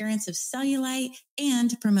the appearance of cellulite,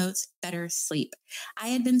 and promotes better sleep. I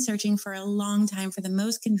had been searching for a long time for the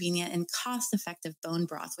most convenient and cost-effective bone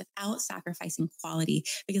broth without sacrificing quality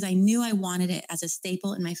because I knew I wanted it as a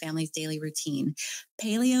staple in my family's daily routine.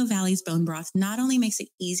 Paleo Valley's bone broth not only makes it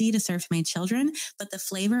easy to serve to my children, but the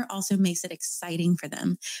flavor also makes it exciting for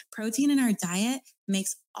them. Protein in our diet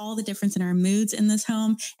makes all the difference in our moods in this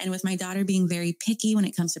home. And with my daughter being very picky when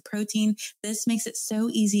it comes to protein, this makes it so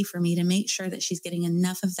easy for me to make sure that she's getting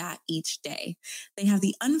enough of that each day. They have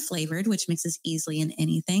the unflavored, which mixes easily in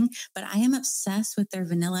anything, but I am obsessed with their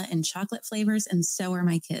vanilla and chocolate flavors, and so are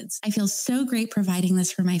my kids. I feel so great providing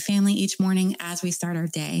this for my family each morning as we start our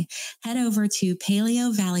day. Head over to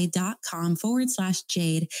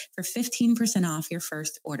paleovalley.com/Jade for 15% off your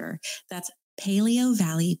first order. That's Paleo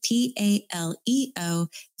Valley,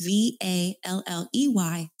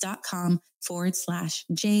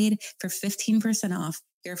 PaleoValley.com/Jade for 15% off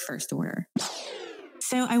your first order.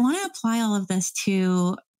 So I want to apply all of this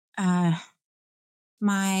to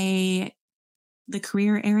the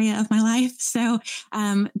career area of my life. So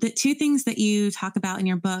the two things that you talk about in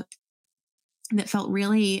your book that felt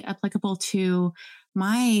really applicable to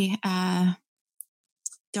my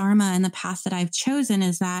dharma and the path that I've chosen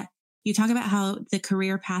is that you talk about how the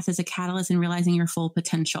career path is a catalyst in realizing your full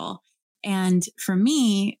potential. And for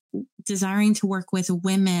me, desiring to work with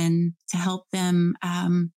women to help them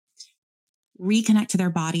reconnect to their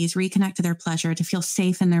bodies, reconnect to their pleasure, to feel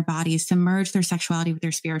safe in their bodies, to merge their sexuality with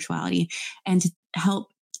their spirituality, and to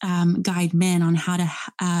help guide men on how to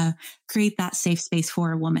create that safe space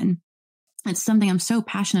for a woman. It's something I'm so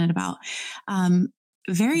passionate about.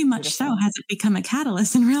 Very much so has it become a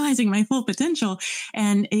catalyst in realizing my full potential.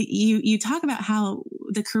 And you talk about how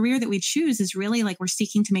the career that we choose is really like we're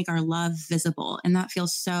seeking to make our love visible. And that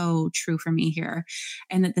feels so true for me here.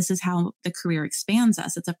 And that this is how the career expands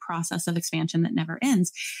us. It's a process of expansion that never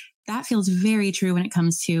ends. That feels very true when it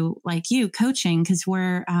comes to like you coaching, because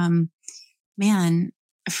we're,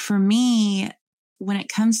 for me, when it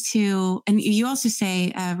comes to, and you also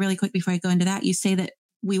say really quick before I go into that, you say that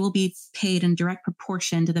we will be paid in direct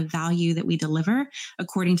proportion to the value that we deliver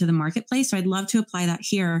according to the marketplace. So I'd love to apply that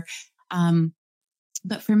here.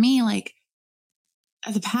 But for me, like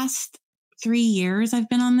the past 3 years, I've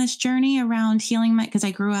been on this journey around healing because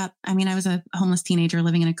I grew up, I was a homeless teenager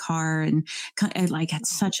living in a car and I had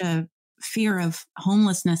such a fear of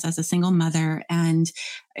homelessness as a single mother. And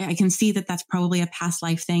I can see that that's probably a past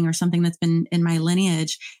life thing or something that's been in my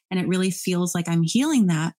lineage. And it really feels like I'm healing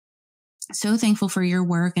that. So thankful for your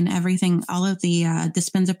work and everything, all of the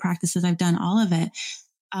Dispenza practices I've done, all of it.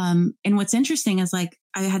 And what's interesting is like,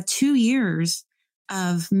 I had 2 years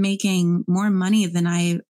of making more money than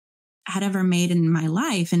I had ever made in my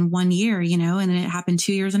life in 1 year, and then it happened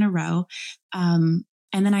 2 years in a row. And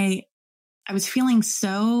then I was feeling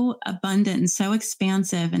so abundant and so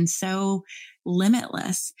expansive and so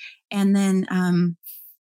limitless. And then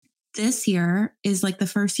this year is like the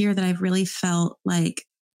first year that I've really felt like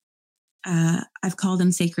I've called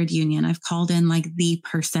in sacred union. I've called in like the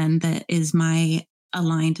person that is my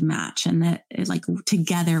aligned match, and that like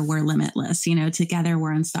together we're limitless, together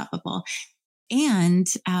we're unstoppable. And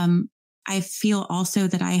I feel also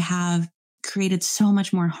that I have created so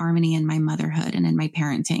much more harmony in my motherhood and in my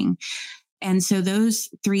parenting. And so those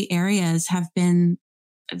 3 areas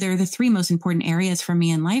they're the 3 most important areas for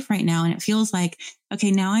me in life right now. And it feels like,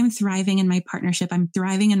 okay, now I'm thriving in my partnership. I'm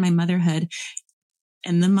thriving in my motherhood.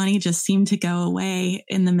 And the money just seemed to go away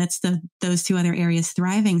in the midst of those 2 other areas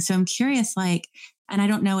thriving. So I'm curious, like, and I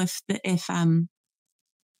don't know if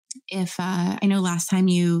I know last time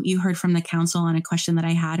you heard from the council on a question that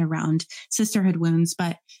I had around sisterhood wounds,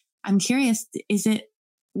 but I'm curious,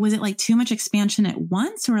 was it like too much expansion at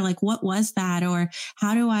once, or like, what was that? Or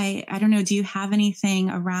how do I don't know, do you have anything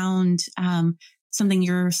around, something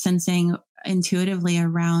you're sensing intuitively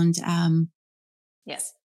around,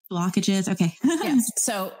 yes. blockages? Okay. Yes.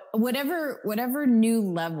 So whatever new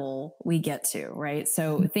level we get to, right?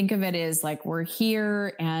 So think of it as like we're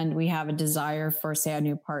here and we have a desire for, say, a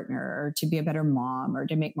new partner, or to be a better mom, or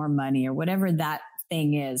to make more money, or whatever that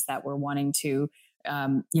thing is that we're wanting to,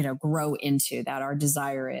 grow into, that our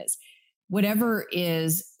desire is. Whatever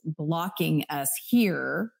is blocking us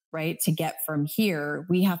here, right? To get from here,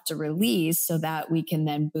 we have to release so that we can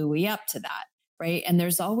then buoy up to that, right? And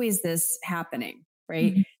there's always this happening.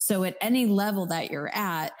 Right. Mm-hmm. So at any level that you're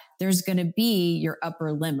at, there's going to be your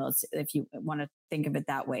upper limits. If you want to think of it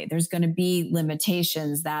that way, there's going to be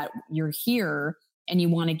limitations that you're here and you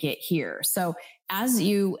want to get here. So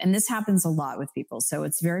and this happens a lot with people. So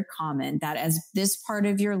it's very common that as this part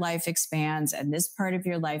of your life expands and this part of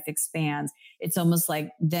your life expands, it's almost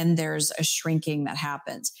like then there's a shrinking that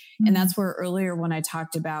happens. Mm-hmm. And that's where earlier when I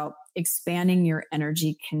talked about expanding your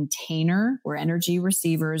energy container, we're energy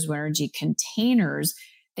receivers, we're energy containers.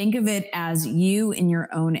 Think of it as you in your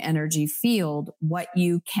own energy field, what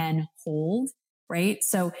you can hold, right?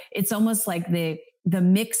 So it's almost like the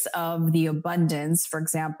mix of the abundance, for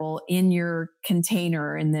example, in your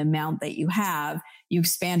container and the amount that you have, you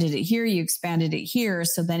expanded it here, you expanded it here.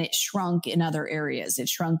 So then it shrunk in other areas. It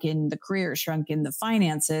shrunk in the career, shrunk in the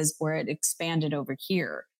finances, where it expanded over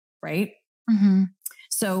here, right? Mm-hmm.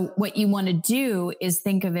 So what you want to do is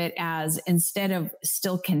think of it as, instead of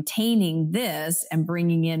still containing this and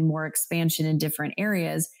bringing in more expansion in different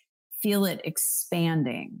areas, feel it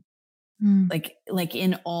expanding, like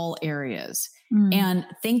in all areas. And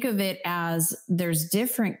think of it as there's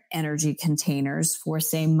different energy containers for,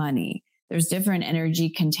 say, money. There's different energy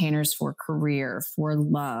containers for career, for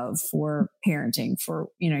love, for parenting, for,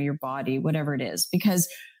 your body, whatever it is, because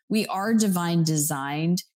we are divine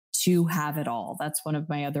designed to have it all. That's one of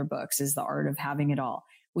my other books, is The Art of Having It All.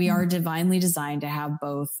 We are divinely designed to have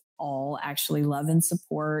both all, actually, love and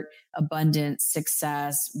support, abundance,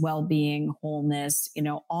 success, well-being, wholeness,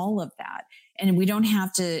 all of that. And we don't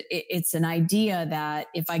have to, it's an idea that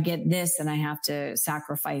if I get this, then I have to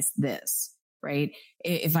sacrifice this, right?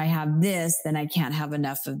 If I have this, then I can't have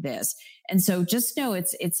enough of this. And so just know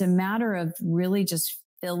it's a matter of really just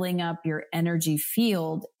filling up your energy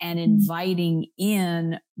field and inviting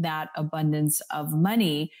in that abundance of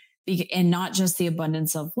money, and not just the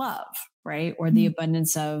abundance of love, right? Or the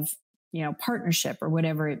abundance of, partnership or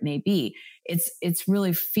whatever it may be. It's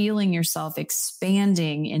really feeling yourself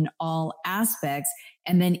expanding in all aspects,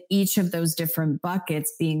 and then each of those different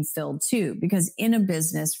buckets being filled too. Because in a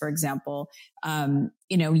business, for example,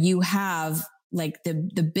 you have like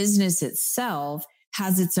the business itself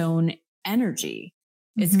has its own energy.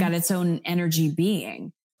 It's got its own energy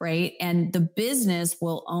being, right? And the business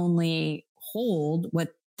will only hold what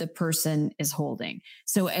the person is holding.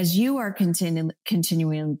 So as you are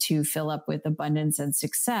continuing to fill up with abundance and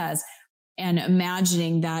success, and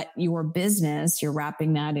imagining that your business, you're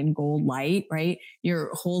wrapping that in gold light, right? You're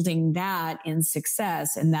holding that in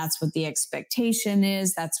success. And that's what the expectation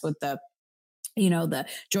is. That's what the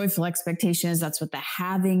joyful expectation is. That's what the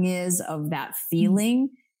having is of that feeling.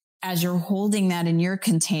 As you're holding that in your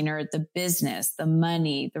container, the business, the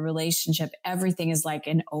money, the relationship, everything is like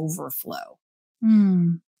an overflow.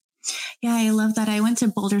 Yeah, I love that. I went to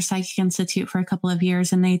Boulder Psychic Institute for a couple of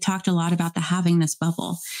years, and they talked a lot about the having this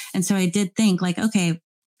bubble. And so I did think like, okay,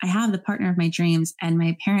 I have the partner of my dreams, and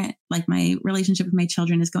my parent, like my relationship with my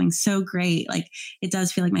children is going so great. Like it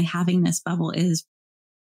does feel like my having this bubble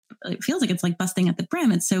it feels like it's like busting at the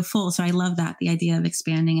brim. It's so full. So I love that, the idea of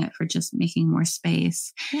expanding it for just making more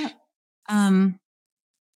space. Yeah.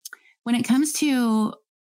 When it comes to,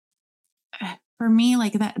 for me,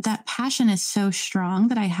 like that passion is so strong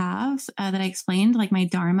that I have, that I explained, like my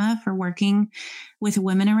dharma for working with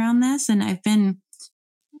women around this. And I've been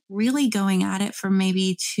really going at it for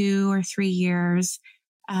maybe 2 or 3 years.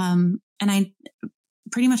 And I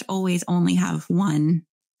pretty much always only have one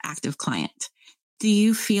active client. Do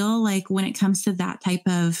you feel like when it comes to that type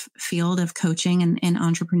of field of coaching and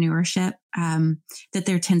entrepreneurship, that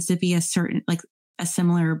there tends to be a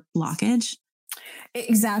similar blockage?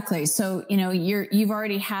 Exactly. So, you've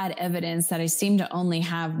already had evidence that I seem to only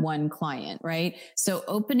have one client, right? So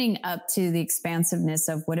opening up to the expansiveness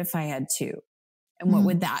of what if I had two? And what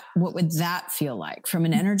would that feel like from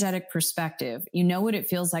an energetic perspective? You know what it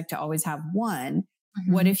feels like to always have one.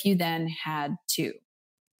 What if you then had two?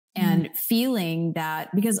 And feeling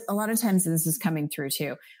that, because a lot of times this is coming through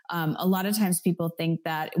too. A lot of times people think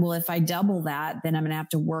that, well, if I double that, then I'm going to have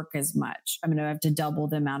to work as much. I'm going to have to double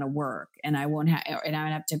the amount of work, and I won't have, and I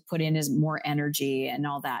would have to put in as more energy and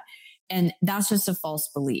all that. And that's just a false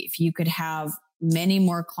belief. You could have many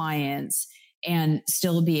more clients and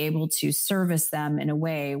still be able to service them in a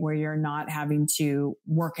way where you're not having to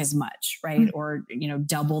work as much, right? Or,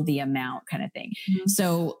 double the amount kind of thing.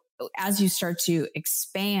 So as you start to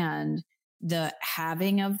expand the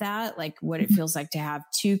having of that, like what it feels like to have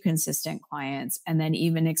 2 consistent clients, and then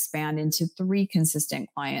even expand into 3 consistent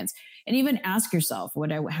clients, and even ask yourself,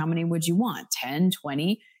 how many would you want? 10,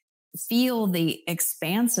 20? Feel the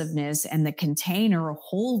expansiveness and the container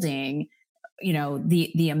holding,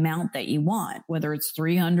 the amount that you want, whether it's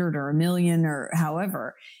 300 or 1 million or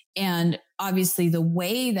however. And obviously the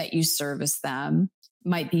way that you service them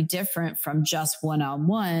might be different from just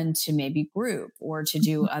one-on-one to maybe group or to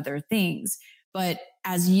do other things. But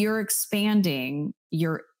as you're expanding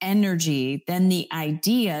your energy, then the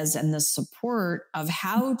ideas and the support of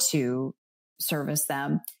how to service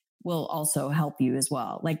them will also help you as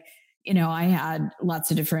well. Like, I had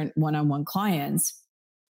lots of different one-on-one clients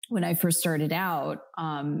when I first started out.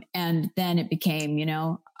 And then it became,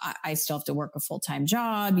 I still have to work a full-time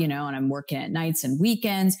job, and I'm working at nights and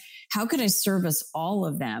weekends. How could I service all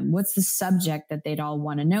of them? What's the subject that they'd all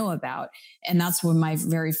want to know about? And that's when my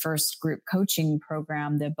very first group coaching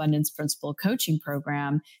program, the Abundance Principle coaching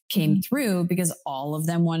program, came through, because all of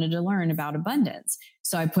them wanted to learn about abundance.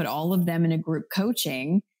 So I put all of them in a group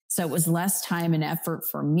coaching. So it was less time and effort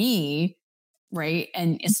for me. Right.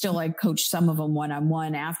 And still, I coached some of them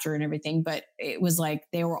one-on-one after and everything, but it was like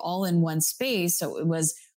they were all in one space. So it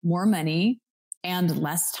was more money and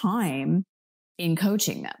less time in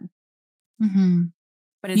coaching them. Mm-hmm.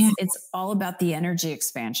 But it's all about the energy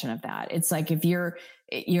expansion of that. It's like, if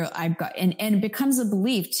I've got, and it becomes a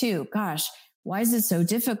belief too. Gosh, why is it so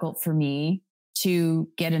difficult for me to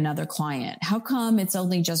get another client? How come it's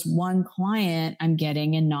only just one client I'm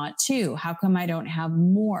getting and not two? How come I don't have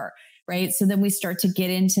more? Right. So then we start to get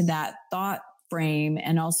into that thought frame.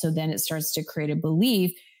 And also then it starts to create a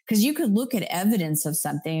belief, because you could look at evidence of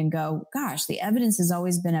something and go, gosh, the evidence has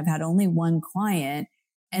always been I've had only one client.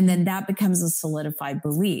 And then that becomes a solidified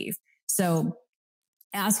belief. So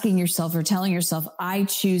asking yourself or telling yourself, I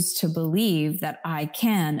choose to believe that I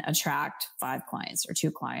can attract 5 clients or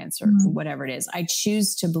 2 clients or whatever it is. I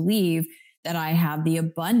choose to believe that I have the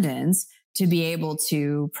abundance to be able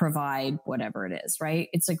to provide whatever it is, right?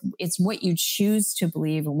 It's like, it's what you choose to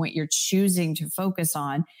believe and what you're choosing to focus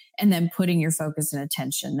on, and then putting your focus and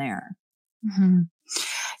attention there. Mm-hmm.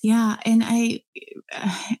 Yeah. And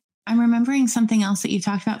I'm remembering something else that you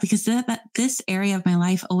talked about, because that this area of my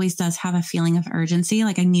life always does have a feeling of urgency.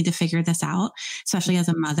 Like, I need to figure this out, especially as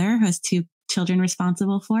a mother who has 2 children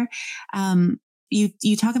responsible for.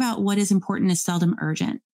 You talk about what is important is seldom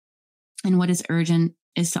urgent, and what is urgent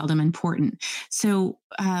is seldom important. So,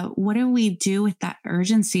 what do we do with that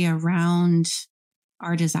urgency around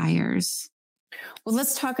our desires? Well,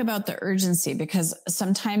 let's talk about the urgency, because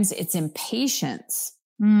sometimes it's impatience.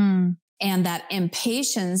 And that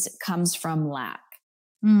impatience comes from lack.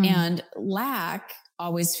 And lack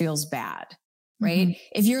always feels bad, right?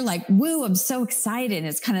 If you're like, woo, I'm so excited.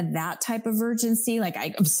 It's kind of that type of urgency. Like,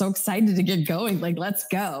 I'm so excited to get going. Like, let's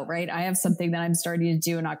go, right? I have something that I'm starting to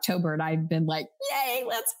do in October, and I've been like, yay,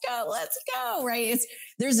 let's go, right?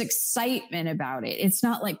 There's excitement about it. It's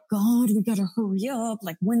not like, God, we got to hurry up.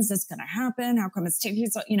 Like, when's this going to happen? How come it's taking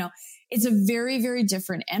so, it's a very, very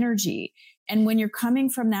different energy. And when you're coming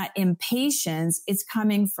from that impatience, it's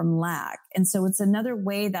coming from lack. And so it's another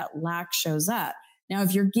way that lack shows up. Now,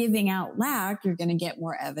 if you're giving out lack, you're going to get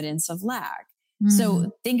more evidence of lack.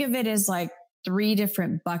 So think of it as like 3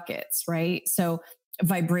 different buckets, right? So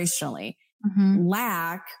vibrationally,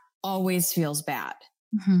 lack always feels bad.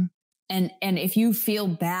 And if you feel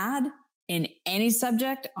bad in any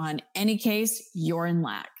subject, on any case, you're in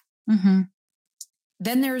lack.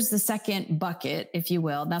 Then there's the second bucket, if you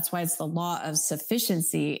will. That's why it's the law of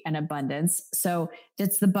sufficiency and abundance. So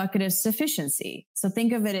it's the bucket of sufficiency. So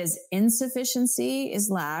think of it as insufficiency is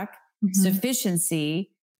lack, sufficiency,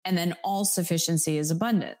 and then all sufficiency is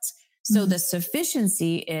abundance. So the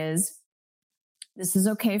sufficiency is, this is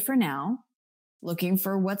okay for now, looking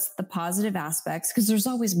for what's the positive aspects, because there's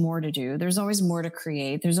always more to do. There's always more to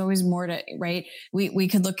create. There's always more to, right? We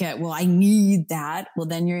could look at, well, I need that. Well,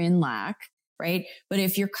 then you're in lack. Right. But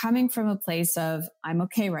if you're coming from a place of, I'm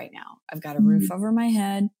okay right now, I've got a roof over my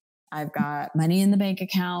head, I've got money in the bank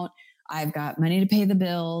account, I've got money to pay the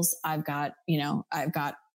bills, I'm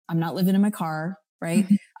not living in my car, right?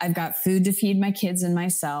 I've got food to feed my kids and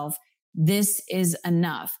myself. This is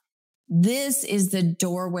enough. This is the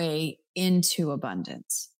doorway into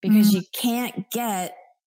abundance, because you can't get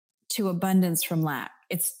to abundance from lack.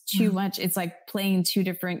 It's too much. It's like playing 2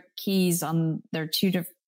 different keys on their 2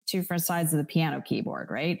 different sides of the piano keyboard,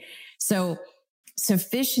 right? So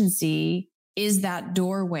sufficiency is that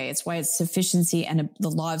doorway. It's why it's sufficiency and the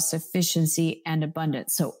law of sufficiency and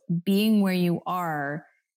abundance. So being where you are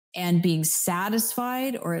and being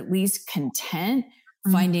satisfied, or at least content,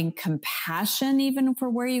 finding compassion even for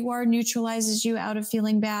where you are, neutralizes you out of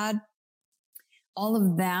feeling bad. All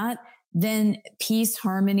of that, then peace,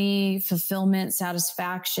 harmony, fulfillment,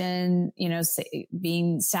 satisfaction,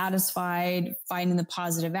 being satisfied, finding the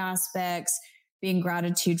positive aspects, being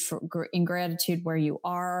in gratitude where you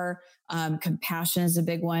are. Compassion is a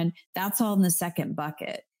big one. That's all in the second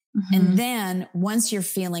bucket. And then once you're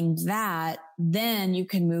feeling that, then you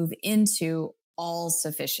can move into all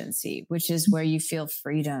sufficiency, which is where you feel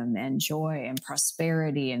freedom and joy and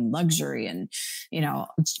prosperity and luxury and,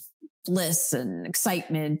 bliss and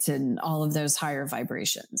excitement and all of those higher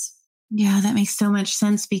vibrations. Yeah, that makes so much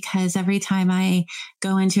sense, because every time I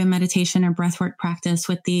go into a meditation or breathwork practice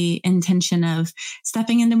with the intention of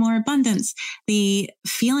stepping into more abundance, the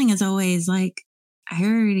feeling is always like, I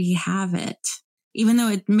already have it. Even though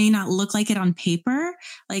it may not look like it on paper,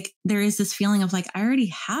 like there is this feeling of like, I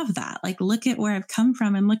already have that. Like, look at where I've come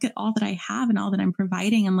from and look at all that I have and all that I'm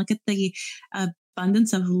providing, and look at the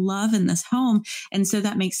abundance of love in this home. And so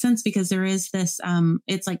that makes sense, because there is this,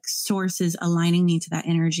 it's like source is aligning me to that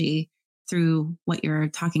energy through what you're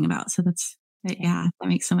talking about. So that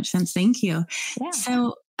makes so much sense. Thank you. Yeah.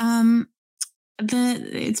 So,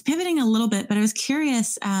 it's pivoting a little bit, but I was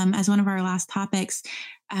curious, as one of our last topics,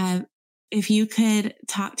 if you could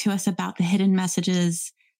talk to us about the hidden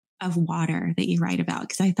messages of water that you write about,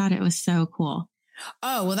 because I thought it was so cool.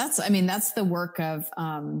 Oh, well, that's the work of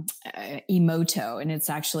Emoto, and it's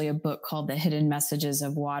actually a book called The Hidden Messages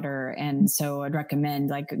of Water. And so I'd recommend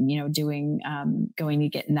going to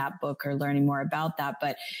get in that book or learning more about that.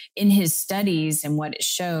 But in his studies and what it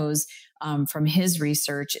shows from his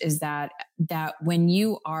research is that when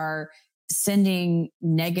you are sending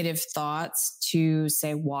negative thoughts to,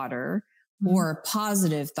 say, water, or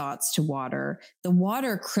positive thoughts to water, the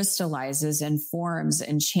water crystallizes and forms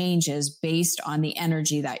and changes based on the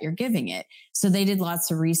energy that you're giving it. So they did lots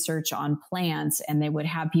of research on plants, and they would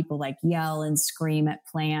have people like yell and scream at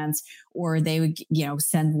plants, or they would,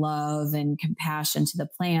 send love and compassion to the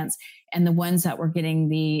plants. And the ones that were getting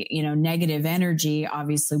the, negative energy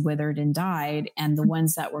obviously withered and died. And the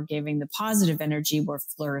ones that were giving the positive energy were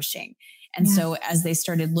flourishing. And so as they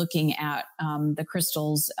started looking at the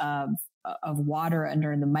crystals of water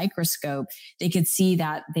under the microscope, they could see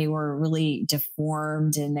that they were really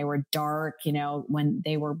deformed and they were dark, when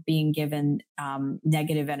they were being given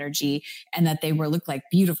negative energy, and that they looked like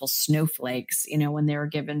beautiful snowflakes, when they were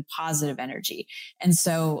given positive energy. And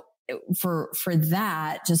so for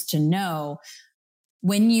that, just to know,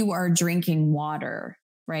 when you are drinking water,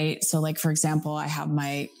 right? So like, for example, I have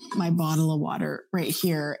my bottle of water right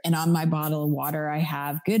here, and on my bottle of water, I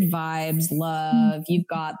have good vibes, love, you've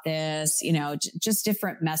got this, just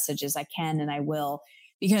different messages. I can, and I will,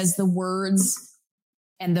 because the words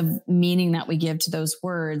and the meaning that we give to those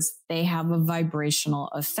words, they have a vibrational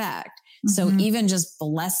effect. So even just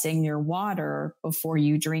blessing your water before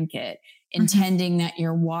you drink it, intending that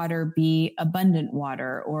your water be abundant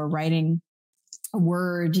water, or writing a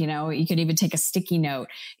word, you could even take a sticky note.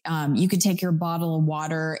 You could take your bottle of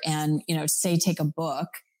water and, say, take a book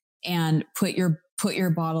and put your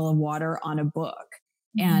bottle of water on a book,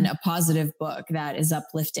 and a positive book that is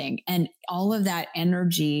uplifting. And all of that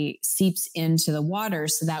energy seeps into the water,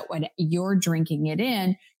 so that when you're drinking it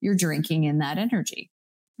in, you're drinking in that energy.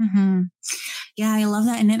 Mm-hmm. Yeah, I love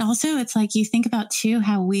that. And it's like, you think about too,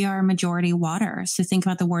 how we are majority water. So think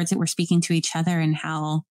about the words that we're speaking to each other, and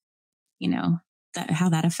how, how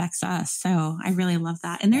that affects us. So I really love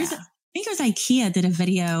that. And I think it was IKEA did a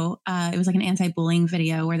video. It was like an anti-bullying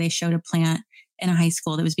video where they showed a plant in a high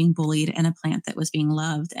school that was being bullied, and a plant that was being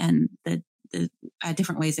loved, and the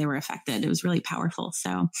different ways they were affected. It was really powerful.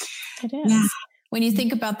 So it is. Yeah. When you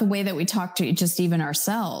think about the way that we talk to just even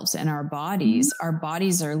ourselves and our bodies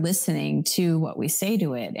are listening to what we say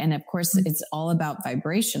to it. And of course, it's all about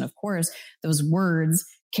vibration. Of course, those words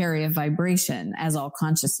carry a vibration, as all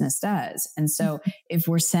consciousness does. And so if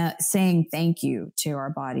we're saying thank you to our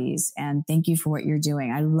bodies, and thank you for what you're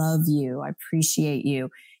doing, I love you, I appreciate you,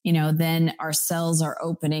 then our cells are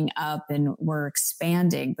opening up and we're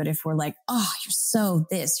expanding. But if we're like, oh, you're so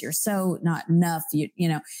this, you're so not enough,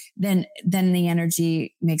 then the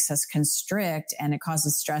energy makes us constrict, and it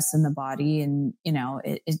causes stress in the body, and,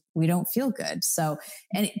 we don't feel good. So,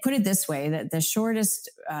 and put it this way, that the shortest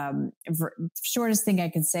thing I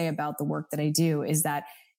can say about the work that I do is that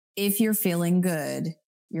if you're feeling good,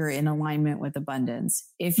 you're in alignment with abundance.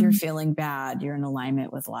 If you're feeling bad, you're in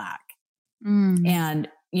alignment with lack. And,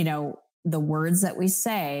 the words that we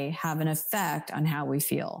say have an effect on how we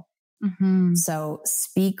feel. So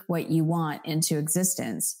speak what you want into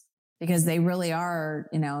existence, because they really are,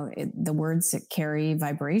 the words that carry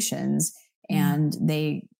vibrations, and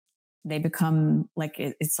they become like,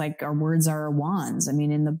 it's like our words are our wands. I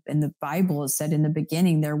mean, in the Bible, it said in the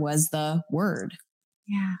beginning, there was the word.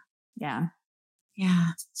 Yeah. Yeah. Yeah.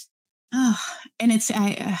 Oh, and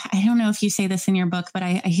I don't know if you say this in your book, but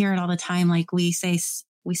I hear it all the time. Like we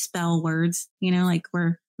spell words, like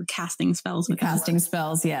we're casting spells. Casting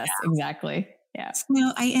spells. Yes, exactly. Yeah.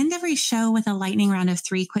 So I end every show with a lightning round of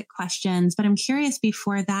 3 quick questions, but I'm curious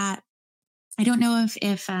before that, I don't know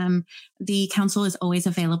if the counsel is always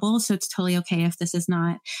available, so it's totally okay if this is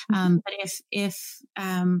not. But if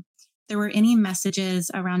there were any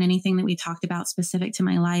messages around anything that we talked about specific to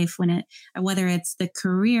my life, whether it's the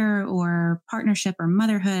career or partnership or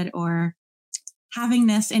motherhood or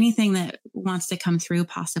havingness, anything that wants to come through,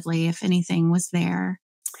 possibly, if anything was there.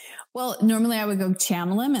 Well, normally I would go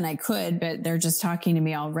channel them, and I could, but they're just talking to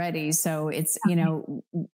me already. So it's,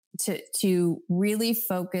 to really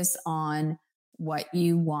focus on what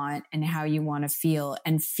you want and how you want to feel,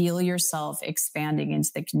 and feel yourself expanding into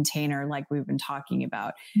the container like we've been talking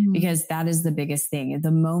about, because that is the biggest thing.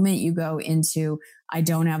 The moment you go into, I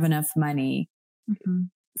don't have enough money,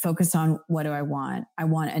 focus on, what do I want? I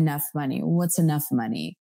want enough money. What's enough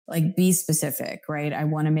money? Like, be specific, right? I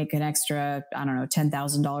want to make an extra, I don't know,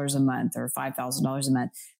 $10,000 a month or $5,000 a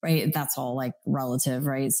month, right? That's all like relative,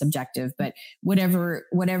 right? Subjective, but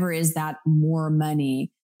whatever is that more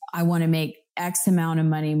money, I want to make X amount of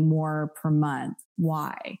money more per month.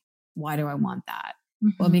 Why? Why do I want that?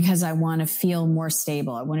 Well, because I want to feel more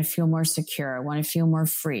stable. I want to feel more secure. I want to feel more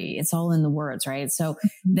free. It's all in the words, right? So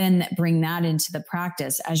then bring that into the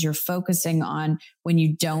practice as you're focusing on when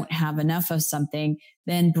you don't have enough of something,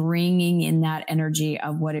 then bringing in that energy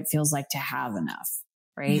of what it feels like to have enough,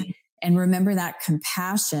 right? And remember that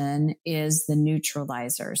compassion is the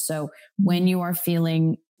neutralizer. So when you are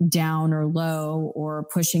feeling down or low or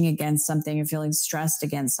pushing against something or feeling stressed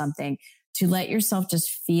against something, to let yourself just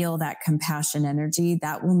feel that compassion energy,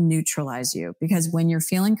 that will neutralize you. Because when you're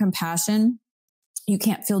feeling compassion, you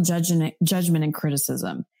can't feel judgment and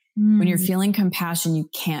criticism. When you're feeling compassion,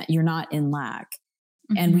 you're not in lack.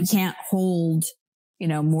 And we can't hold,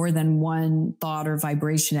 more than one thought or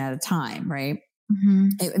vibration at a time, right?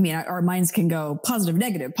 I mean, our minds can go positive,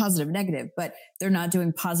 negative, but they're not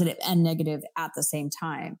doing positive and negative at the same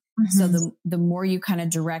time. So the more you kind of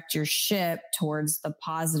direct your ship towards the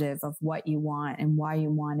positive of what you want and why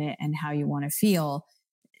you want it and how you want to feel,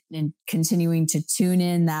 and continuing to tune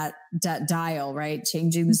in that dial, right?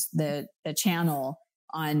 Changing the channel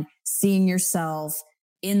on seeing yourself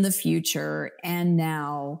in the future and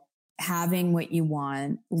now, having what you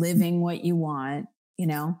want, living what you want,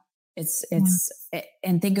 and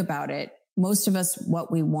think about it. Most of us,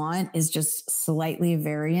 what we want is just slightly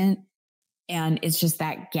variant, and it's just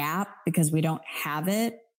that gap because we don't have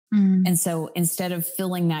it. And so instead of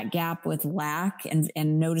filling that gap with lack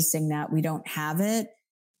and noticing that we don't have it,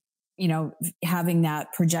 having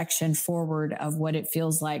that projection forward of what it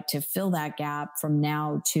feels like to fill that gap from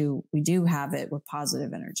now to we do have it with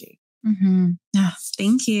positive energy. Oh,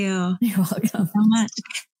 thank you. You're welcome. Thank you so much.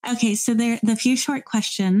 Okay. So the few short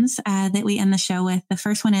questions that we end the show with. The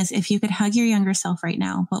first one is, if you could hug your younger self right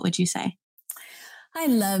now, what would you say? I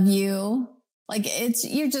love you. Like,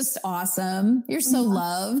 you're just awesome. You're so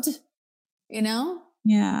loved, Yeah.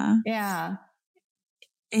 Yeah.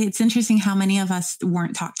 It's interesting how many of us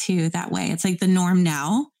weren't talked to that way. It's like the norm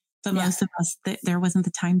now, but most of us, there wasn't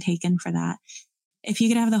the time taken for that. If you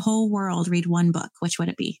could have the whole world read one book, which would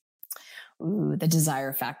it be? Ooh, The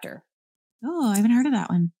Desire Factor. Oh, I haven't heard of that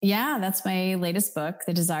one. Yeah, that's my latest book,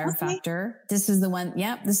 The Desire Factor. This is the one.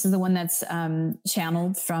 Yeah, this is the one that's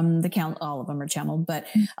channeled from the count. All of them are channeled, but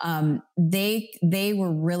they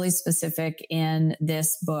were really specific in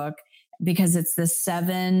this book because it's the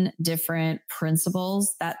 7 different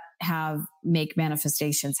principles that make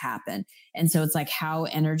manifestations happen. And so it's like how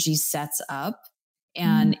energy sets up,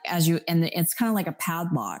 and and it's kind of like a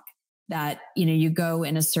padlock that, you go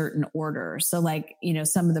in a certain order. So like,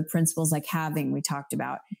 some of the principles like having, we talked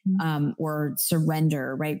about, or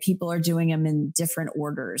surrender, right? People are doing them in different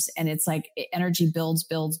orders, and it's like energy builds,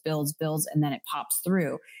 and then it pops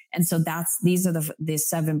through. And so these are the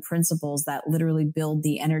 7 principles that literally build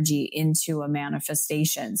the energy into a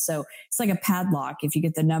manifestation. So it's like a padlock. If you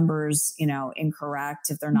get the numbers, incorrect,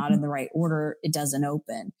 if they're not in the right order, it doesn't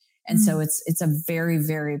open. And so it's a very,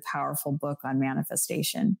 very powerful book on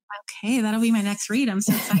manifestation. Okay. That'll be my next read. I'm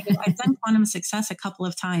so excited. I've done Quantum Success a couple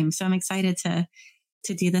of times, so I'm excited to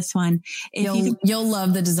do this one. You'll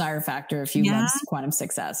love The Desire Factor if you love Quantum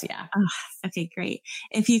Success. Yeah. Oh, okay, great.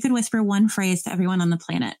 If you could whisper one phrase to everyone on the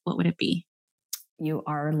planet, what would it be? You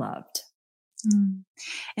are loved.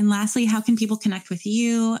 And lastly, how can people connect with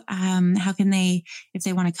you? How can they, if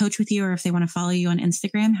they want to coach with you or if they want to follow you on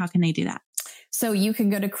Instagram, how can they do that? So you can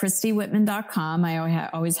go to ChristyWhitman.com. I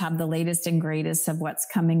always have the latest and greatest of what's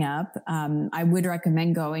coming up. I would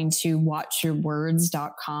recommend going to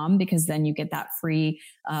watchyourwords.com because then you get that free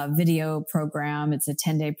video program. It's a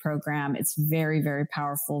 10-day program. It's very, very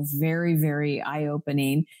powerful, very, very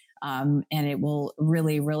eye-opening. And it will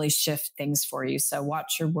really, really shift things for you. So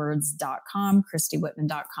watchyourwords.com,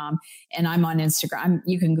 ChristyWhitman.com. And I'm on Instagram.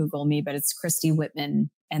 You can Google me, but it's Christy Whitman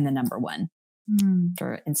and the number 1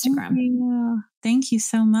 for Instagram. Thank you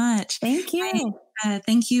so much. Thank you.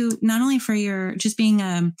 Thank you not only for your just being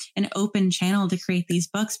an open channel to create these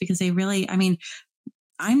books, because they really, I mean,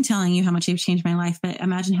 I'm telling you how much they've changed my life, but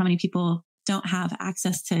imagine how many people don't have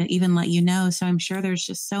access to even let you know. So I'm sure there's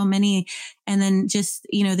just so many. And then just,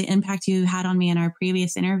 you know, the impact you had on me in our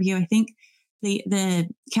previous interview, I think the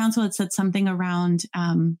council had said something around,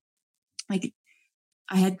 like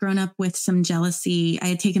I had grown up with some jealousy. I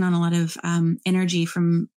had taken on a lot of, energy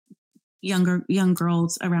from young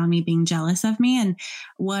girls around me being jealous of me. And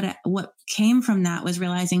what came from that was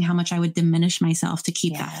realizing how much I would diminish myself to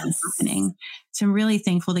keep that from happening. So I'm really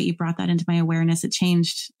thankful that you brought that into my awareness. It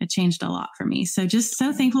changed a lot for me. So just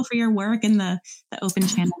so thankful for your work and the open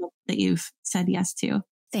channel that you've said yes to.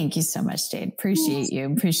 Thank you so much, Jade. Appreciate you.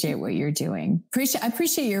 Appreciate what you're doing. I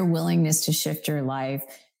appreciate your willingness to shift your life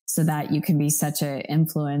so that you can be such an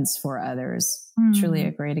influence for others. Truly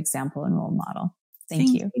a great example and role model.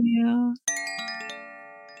 Thank you.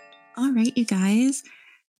 All right, you guys.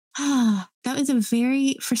 That was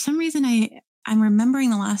for some reason, I'm remembering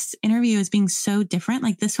the last interview as being so different.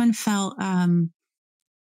 Like this one felt, I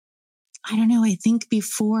don't know. I think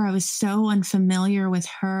before I was so unfamiliar with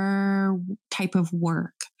her type of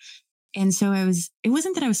work. And so it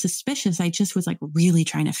wasn't that I was suspicious. I just was like really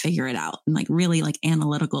trying to figure it out and like really like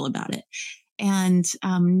analytical about it. And,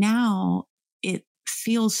 now it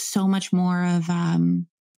feels so much more of,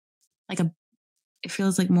 it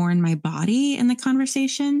feels like more in my body in the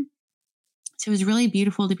conversation. So it was really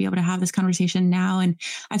beautiful to be able to have this conversation now. And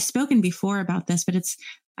I've spoken before about this, but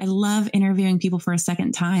I love interviewing people for a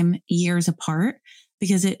second time years apart,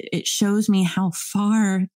 because it shows me how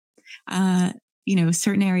far,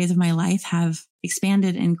 certain areas of my life have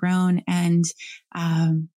expanded and grown, and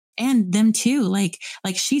them too. Like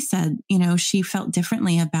she said, she felt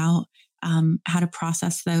differently about, how to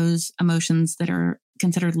process those emotions that are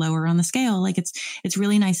considered lower on the scale. Like it's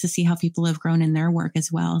really nice to see how people have grown in their work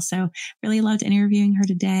as well. So really loved interviewing her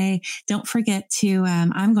today. Don't forget to,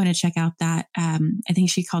 I'm going to check out that, I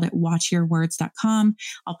think she called it watchyourwords.com.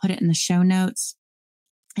 I'll put it in the show notes.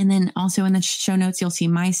 And then also in the show notes, you'll see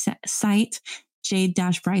my site,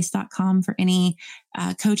 jade-bryce.com, for any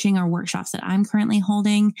coaching or workshops that I'm currently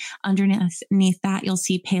holding. Underneath that, you'll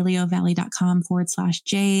see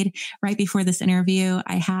paleovalley.com/Jade. Right before this interview,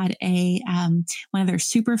 I had one of their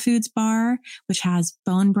superfoods bar, which has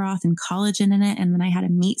bone broth and collagen in it. And then I had a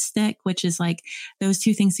meat stick, which is like those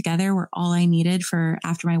two things together were all I needed for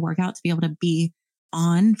after my workout to be able to be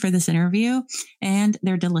on for this interview, and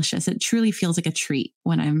they're delicious. It truly feels like a treat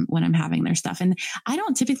when I'm having their stuff. And I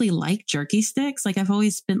don't typically like jerky sticks. Like I've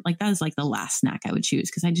always been like, that is like the last snack I would choose,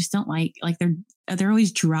 because I just don't like they're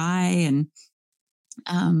always dry. And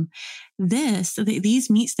these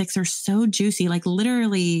meat sticks are so juicy. Like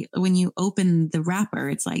literally when you open the wrapper,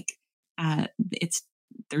 it's like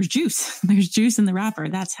there's juice. There's juice in the wrapper.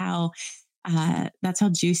 That's how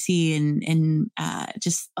juicy and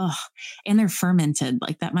they're fermented.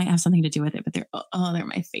 Like that might have something to do with it, but they're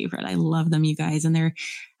my favorite. I love them, you guys. And they're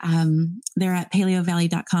at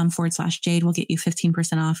paleovalley.com/Jade. Will get you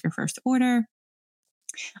 15% off your first order.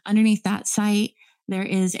 Underneath that site, there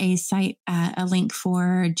is a link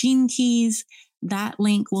for Gene Keys. That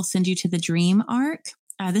link will send you to the Dream Arc.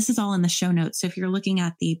 This is all in the show notes. So if you're looking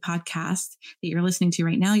at the podcast that you're listening to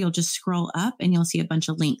right now, you'll just scroll up and you'll see a bunch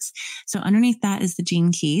of links. So underneath that is the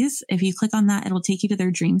Gene Keys. If you click on that, it'll take you to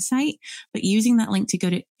their Dream site. But using that link to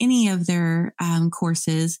go to any of their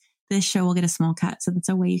courses, this show will get a small cut. So that's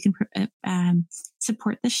a way you can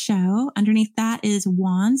support the show. Underneath that is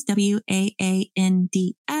Wands,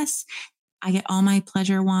 WAANDS. I get all my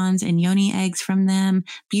pleasure wands and yoni eggs from them,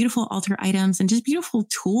 beautiful altar items, and just beautiful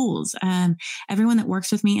tools. Everyone that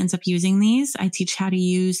works with me ends up using these. I teach how to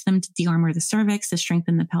use them to de-armor the cervix, to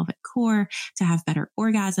strengthen the pelvic core, to have better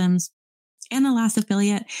orgasms. And the last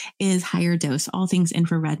affiliate is Higher Dose, all things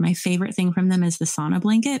infrared. My favorite thing from them is the sauna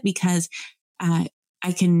blanket, because I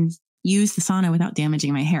can use the sauna without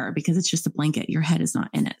damaging my hair, because it's just a blanket. Your head is not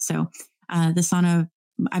in it. So the sauna,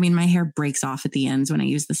 my hair breaks off at the ends when I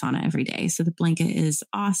use the sauna every day. So the blanket is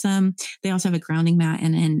awesome. They also have a grounding mat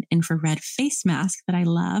and an infrared face mask that I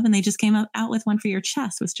love. And they just came out with one for your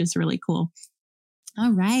chest, which is really cool.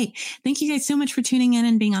 All right. Thank you guys so much for tuning in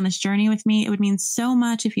and being on this journey with me. It would mean so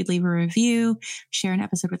much if you'd leave a review, share an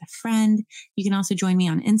episode with a friend. You can also join me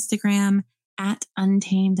on Instagram at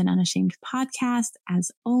Untamed and Unashamed Podcast.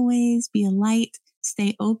 As always, be a light,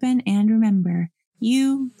 stay open, and remember,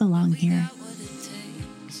 you belong here.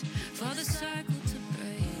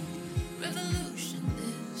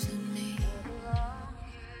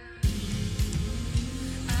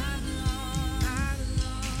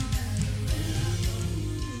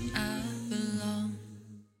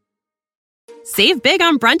 Save big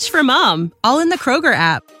on brunch for mom, all in the Kroger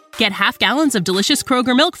app. Get half gallons of delicious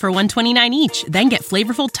Kroger milk for $1.29 each. Then get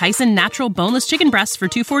flavorful Tyson natural boneless chicken breasts for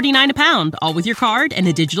 $2.49 a pound, all with your card and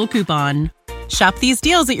a digital coupon. Shop these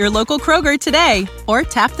deals at your local Kroger today, or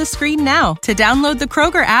tap the screen now to download the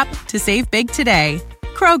Kroger app to save big today.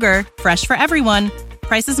 Kroger, fresh for everyone.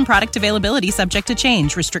 Prices and product availability subject to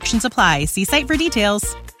change. Restrictions apply. See site for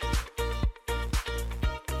details.